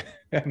truth.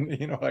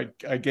 And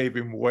I gave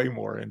him way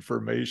more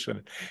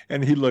information,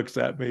 and he looks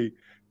at me,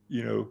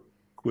 you know,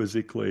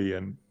 quizzically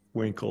and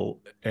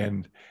winkle,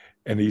 and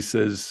he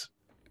says,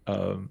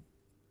 um,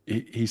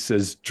 he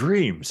says,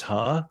 dreams,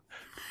 huh?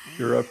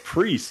 You're a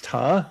priest,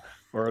 huh?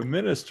 Or a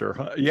minister,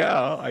 huh?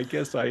 Yeah, I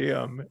guess I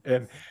am.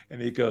 And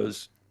he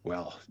goes,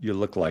 well, you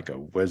look like a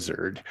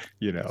wizard,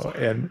 Yeah.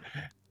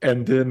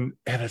 and then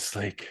and it's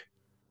like,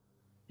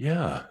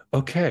 yeah,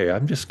 okay,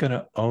 I'm just going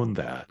to own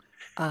that.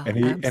 Oh, And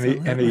he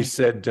absolutely.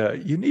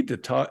 said, you need to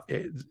talk.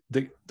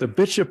 The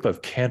Bishop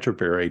of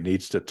Canterbury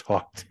needs to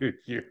talk to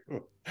you.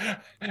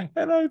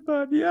 And I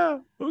thought, yeah,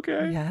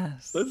 okay,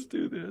 Yes. let's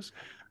do this.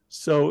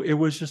 So it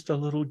was just a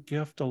little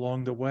gift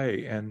along the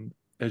way. And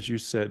as you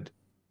said,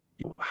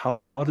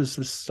 how does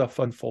this stuff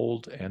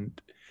unfold?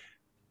 And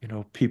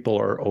people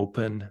are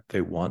open.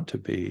 They want to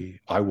be.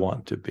 I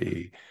want to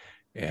be,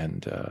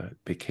 and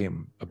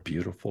became a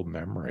beautiful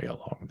memory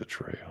along the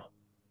trail.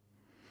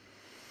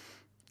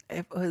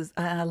 It was.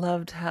 I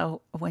loved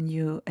how when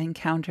you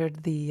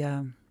encountered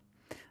the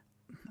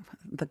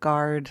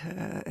guard,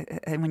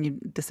 and when you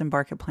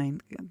disembark a plane,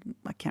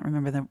 I can't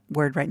remember the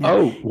word right now.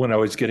 Oh, when I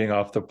was getting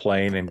off the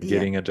plane and Yeah.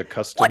 getting into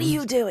What are you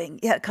customs. doing?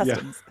 Yeah, Yeah.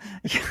 customs.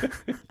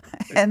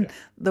 And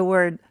the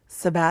word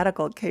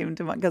sabbatical came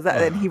to mind because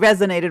and he Uh,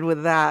 resonated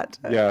with that.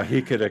 yeah,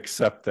 he could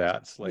accept that.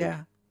 It's like,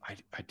 Yeah.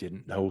 I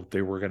didn't know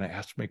they were going to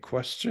ask me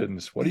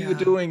questions. What are you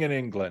Yeah. doing in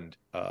England?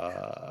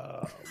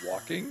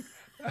 Walking?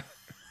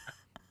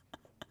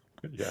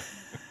 Yeah.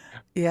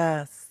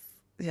 Yes.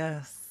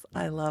 Yes.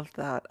 I loved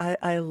that.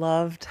 I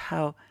loved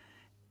how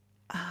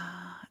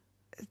uh,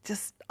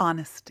 just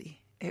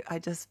honesty. I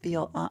just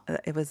feel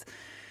it was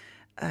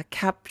a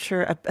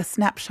capture, a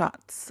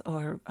snapshots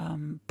or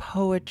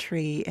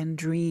poetry and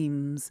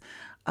dreams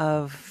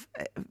of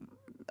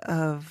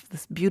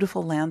this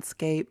beautiful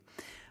landscape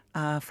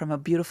from a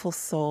beautiful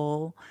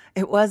soul.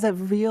 It was a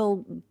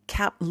real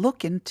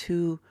look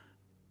into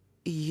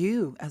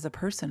you as a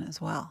person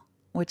as well,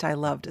 which I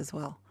loved as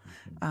well.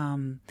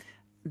 Um,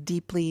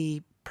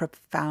 Deeply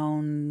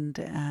profound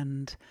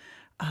and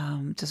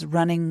just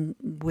running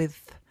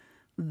with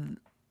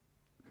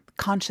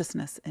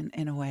consciousness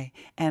in a way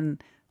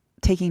and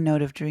taking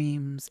note of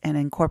dreams and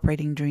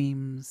incorporating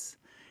dreams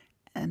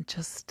and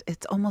just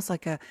it's almost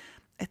like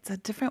it's a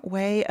different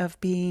way of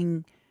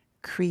being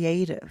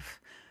creative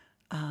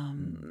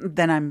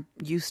than I'm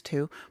used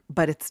to,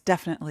 but it's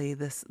definitely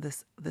this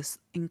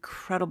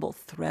incredible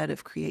thread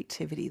of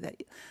creativity, that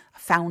a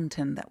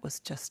fountain that was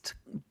just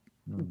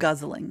Mm,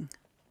 guzzling.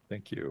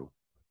 thank you.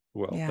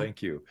 Well, Yeah.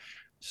 thank you.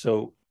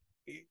 So,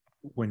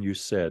 when you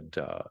said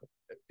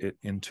it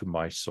into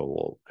my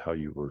soul, how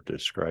you were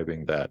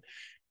describing that,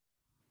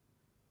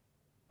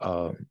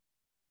 um,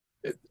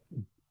 it,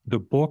 the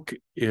book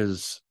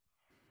is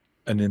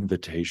an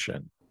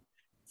invitation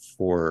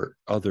for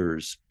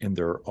others in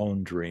their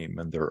own dream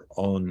and their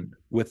own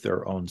with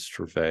their own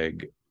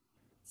straveg,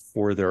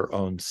 for their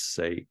own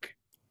sake,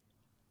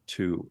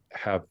 to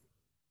have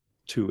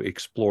to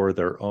explore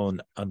their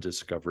own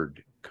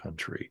undiscovered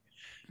country.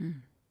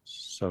 Mm.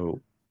 So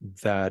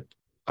that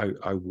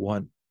I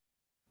want,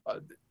 uh,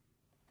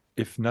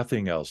 if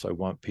nothing else, I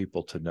want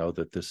people to know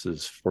that this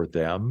is for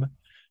them,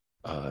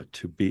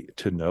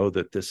 to know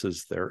that this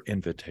is their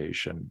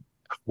invitation,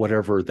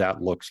 whatever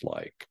that looks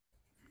like,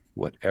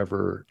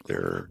 whatever Love that.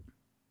 their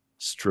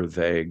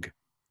straveg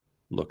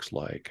looks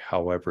like,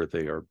 however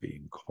they are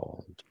being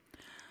called.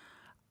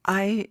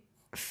 I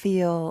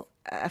feel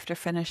after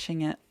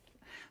finishing it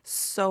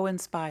so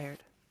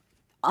inspired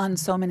on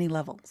so many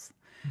levels.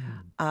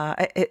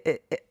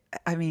 Mm.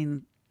 I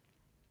mean,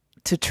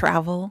 to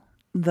travel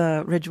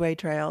the Ridgeway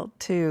Trail,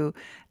 to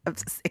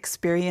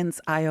experience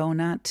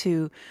Iona,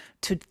 to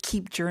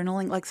keep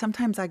journaling. Like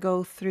sometimes I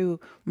go through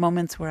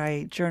moments where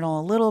I journal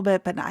a little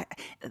bit, but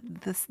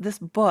this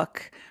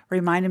book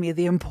reminded me of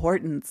the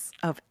importance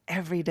of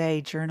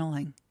everyday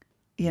journaling,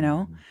 you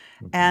know,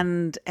 Mm-hmm.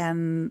 Mm-hmm.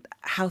 and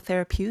how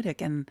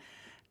therapeutic and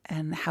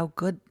how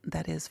good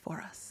that is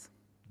for us.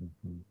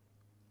 Mm-hmm.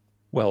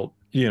 Well,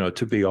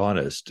 to be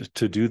honest,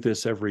 to do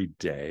this every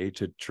day,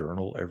 to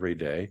journal every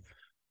day,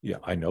 yeah,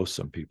 I know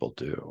some people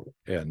do.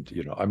 And,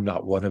 I'm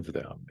not one of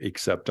them,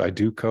 except I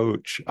do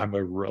coach. I'm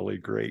a really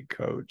great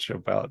coach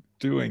about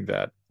doing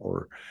that.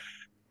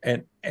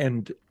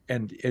 And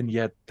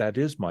yet that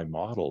is my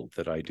model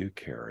that I do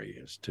carry,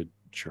 is to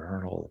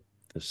journal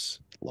this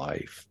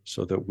life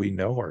so that we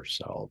know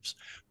ourselves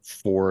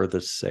for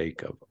the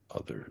sake of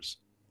others.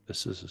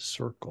 This is a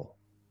circle.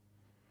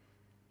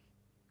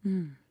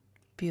 Mm,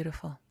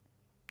 beautiful.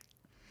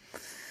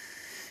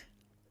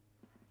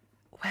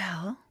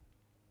 Well,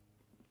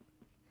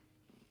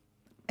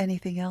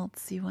 anything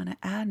else you want to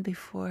add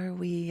before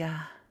we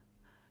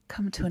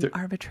come to an There,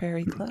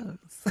 arbitrary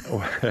close?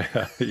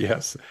 oh,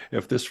 yes.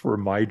 If this were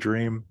my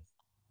dream,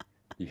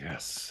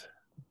 yes.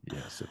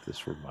 Yes, if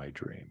this were my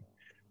dream.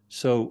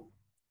 So,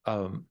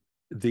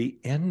 the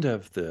end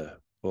of the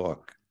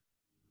book,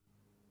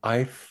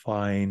 I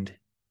find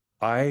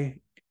I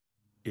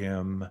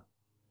am,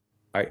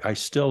 I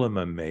still am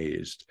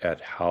amazed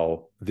at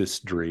how this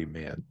dream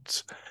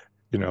ends.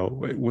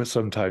 With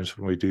sometimes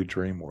when we do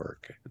dream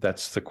work,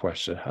 that's the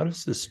question. How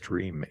does this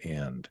dream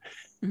end?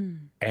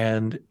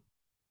 And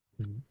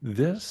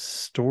this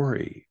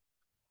story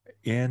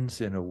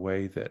ends in a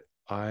way that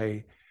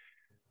I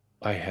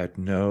had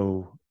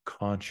no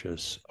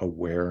conscious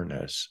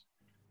awareness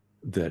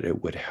that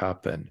it would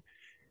happen.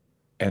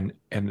 And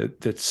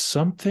that's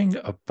something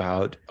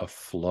about a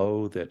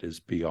flow that is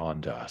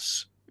beyond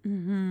us.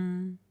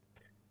 Mm-hmm.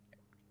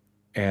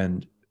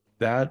 And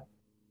that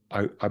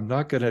I'm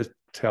not going to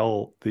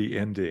tell the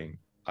ending,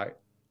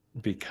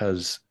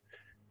 because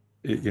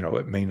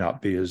it may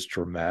not be as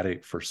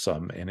dramatic for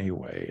some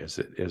anyway as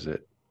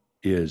it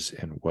is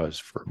and was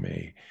for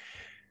me.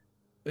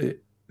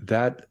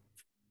 That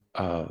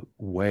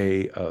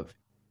way of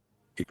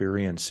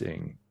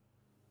experiencing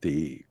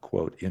the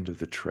quote end of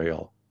the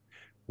trail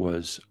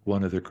was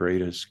one of the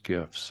greatest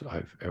gifts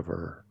I've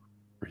ever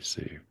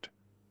received.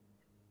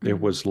 It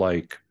was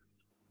like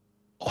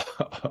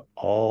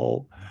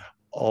all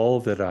all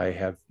that I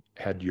have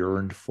had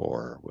yearned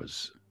for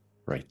was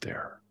right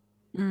there.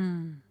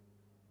 Mm.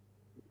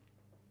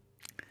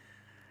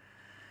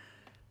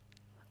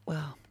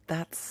 Well,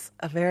 that's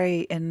a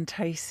very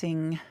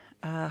enticing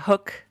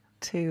hook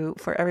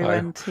for I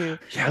everyone to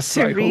Yes,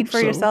 to I read hope for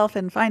so. yourself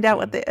and find out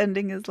what Yeah, the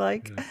ending is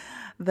like. yeah.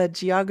 The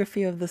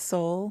Geography of the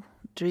Soul,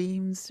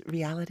 Dreams,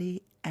 Reality,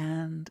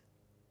 and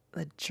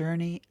the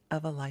Journey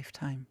of a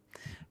Lifetime.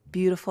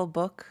 Beautiful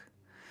book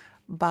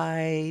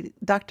by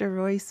Dr.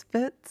 Royce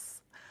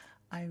Fitts.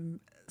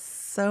 I'm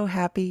so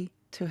happy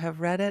to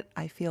have read it.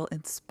 I feel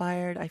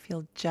inspired. I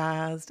feel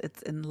jazzed.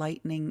 It's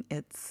enlightening.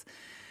 It's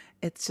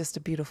just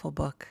a beautiful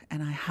book,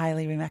 and I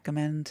highly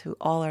recommend to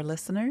all our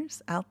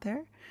listeners out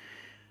there.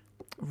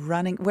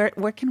 Running,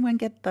 where can one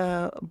get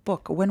the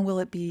book? When will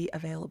it be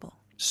available?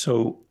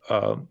 So,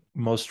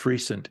 most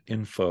recent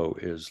info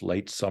is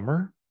late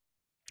summer,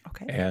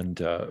 Okay. and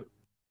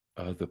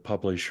the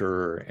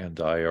publisher and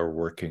I are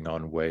working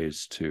on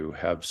ways to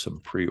have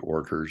some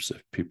pre-orders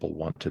if people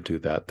want to do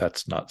that.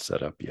 That's not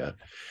set up yet,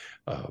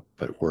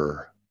 but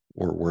we're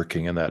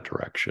working in that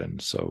direction.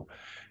 So,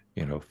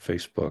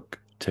 Facebook,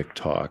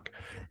 TikTok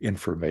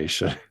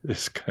information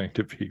is going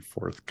to be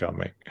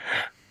forthcoming.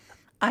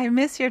 I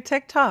miss your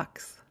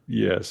TikToks.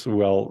 Yes,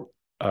 well,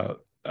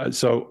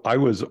 so I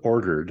was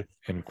ordered,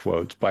 in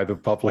quotes, by the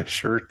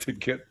publisher to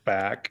get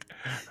back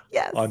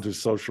Yes. onto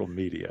social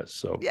media.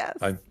 So Yes.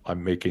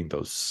 I'm making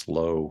those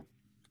slow,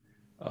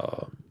 um,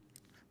 uh,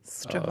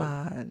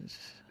 Stravage.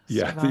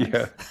 yeah, Stravags.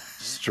 yeah,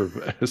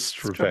 stravag,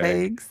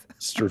 Stravags.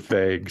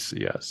 stravags,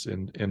 yes,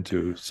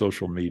 into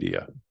social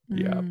media.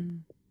 Yeah. Mm.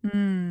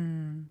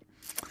 Mm.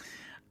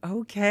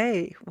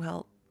 Okay.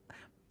 Well,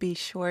 be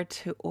sure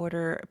to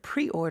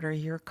pre-order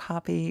your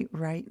copy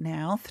right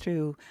now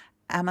through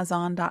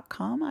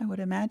Amazon.com, I would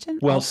imagine.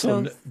 Well,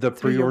 Also the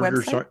through your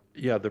pre-orders website. aren't,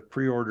 yeah, the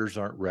pre-orders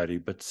aren't ready,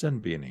 but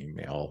send me an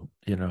email.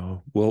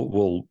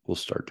 We'll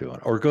start doing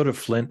it. Or go to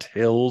Flint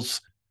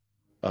Hills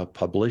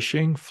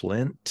Publishing,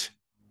 Flint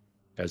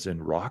as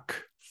in rock, I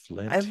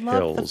Flint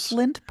love the Hills.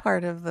 Flint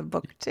part of the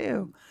book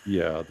too.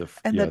 Yeah,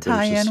 And the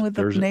tie-in with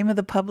the there's name of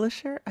the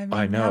publisher. I I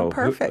mean, how know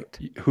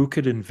perfect. who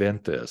could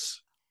invent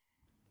this.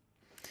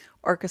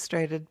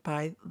 Orchestrated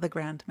by the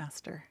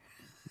Grandmaster.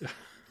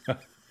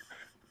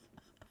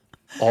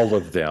 All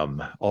of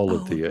them, All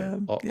of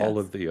them. all Yes.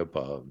 of the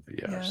above.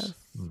 Yes. Yes.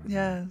 Mhm.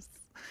 Yes.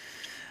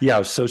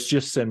 Yeah, so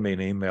just send me an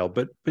email,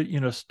 but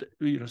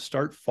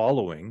start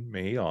following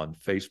me on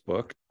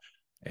Facebook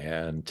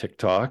and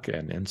TikTok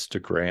and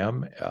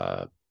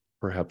Instagram,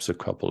 perhaps a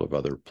couple of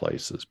other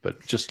places,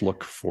 but just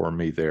look for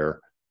me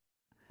there.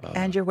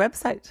 And Uh, your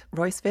website,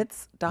 Roy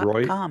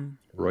roycefitts.com.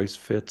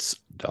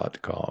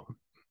 RoyceFitts.com.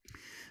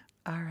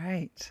 All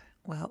right.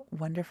 Well,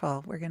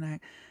 wonderful. We're going to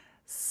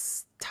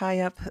tie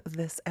up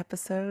this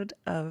episode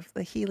of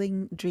the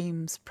Healing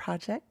Dreams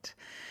Project.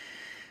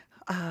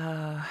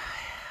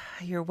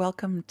 You're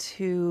welcome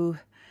to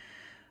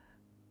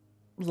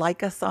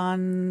like us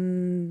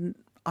on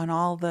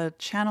all the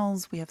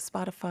channels. We have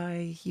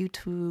Spotify,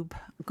 YouTube,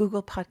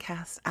 Google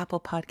Podcasts, Apple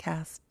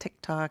Podcasts,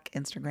 TikTok,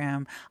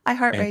 Instagram, And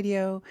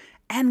iHeartRadio,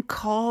 and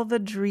Call the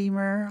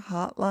Dreamer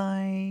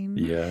hotline.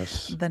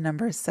 yes, The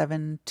number is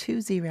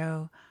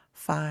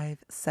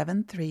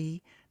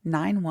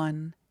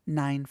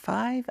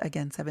 720-573-9195.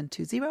 Again,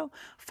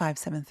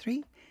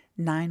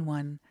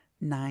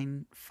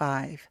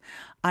 720-573-9195.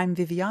 I'm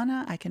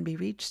Viviana. I can be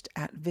reached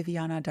at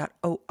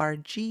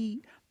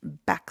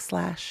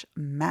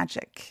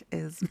viviana.org/magic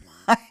is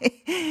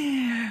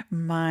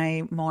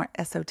my more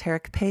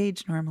esoteric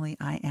page. Normally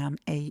I am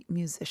a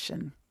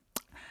musician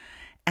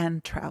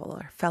and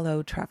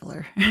fellow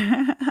traveler.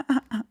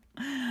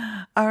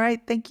 All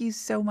right. Thank you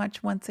so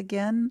much once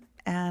again.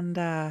 And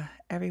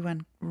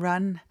everyone,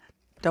 run,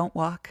 don't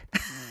walk,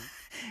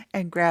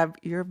 and grab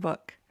your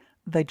book,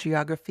 The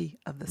Geography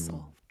of the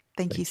Soul.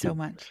 Thank you thank so you.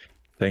 much.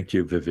 Thank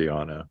you,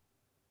 Viviana.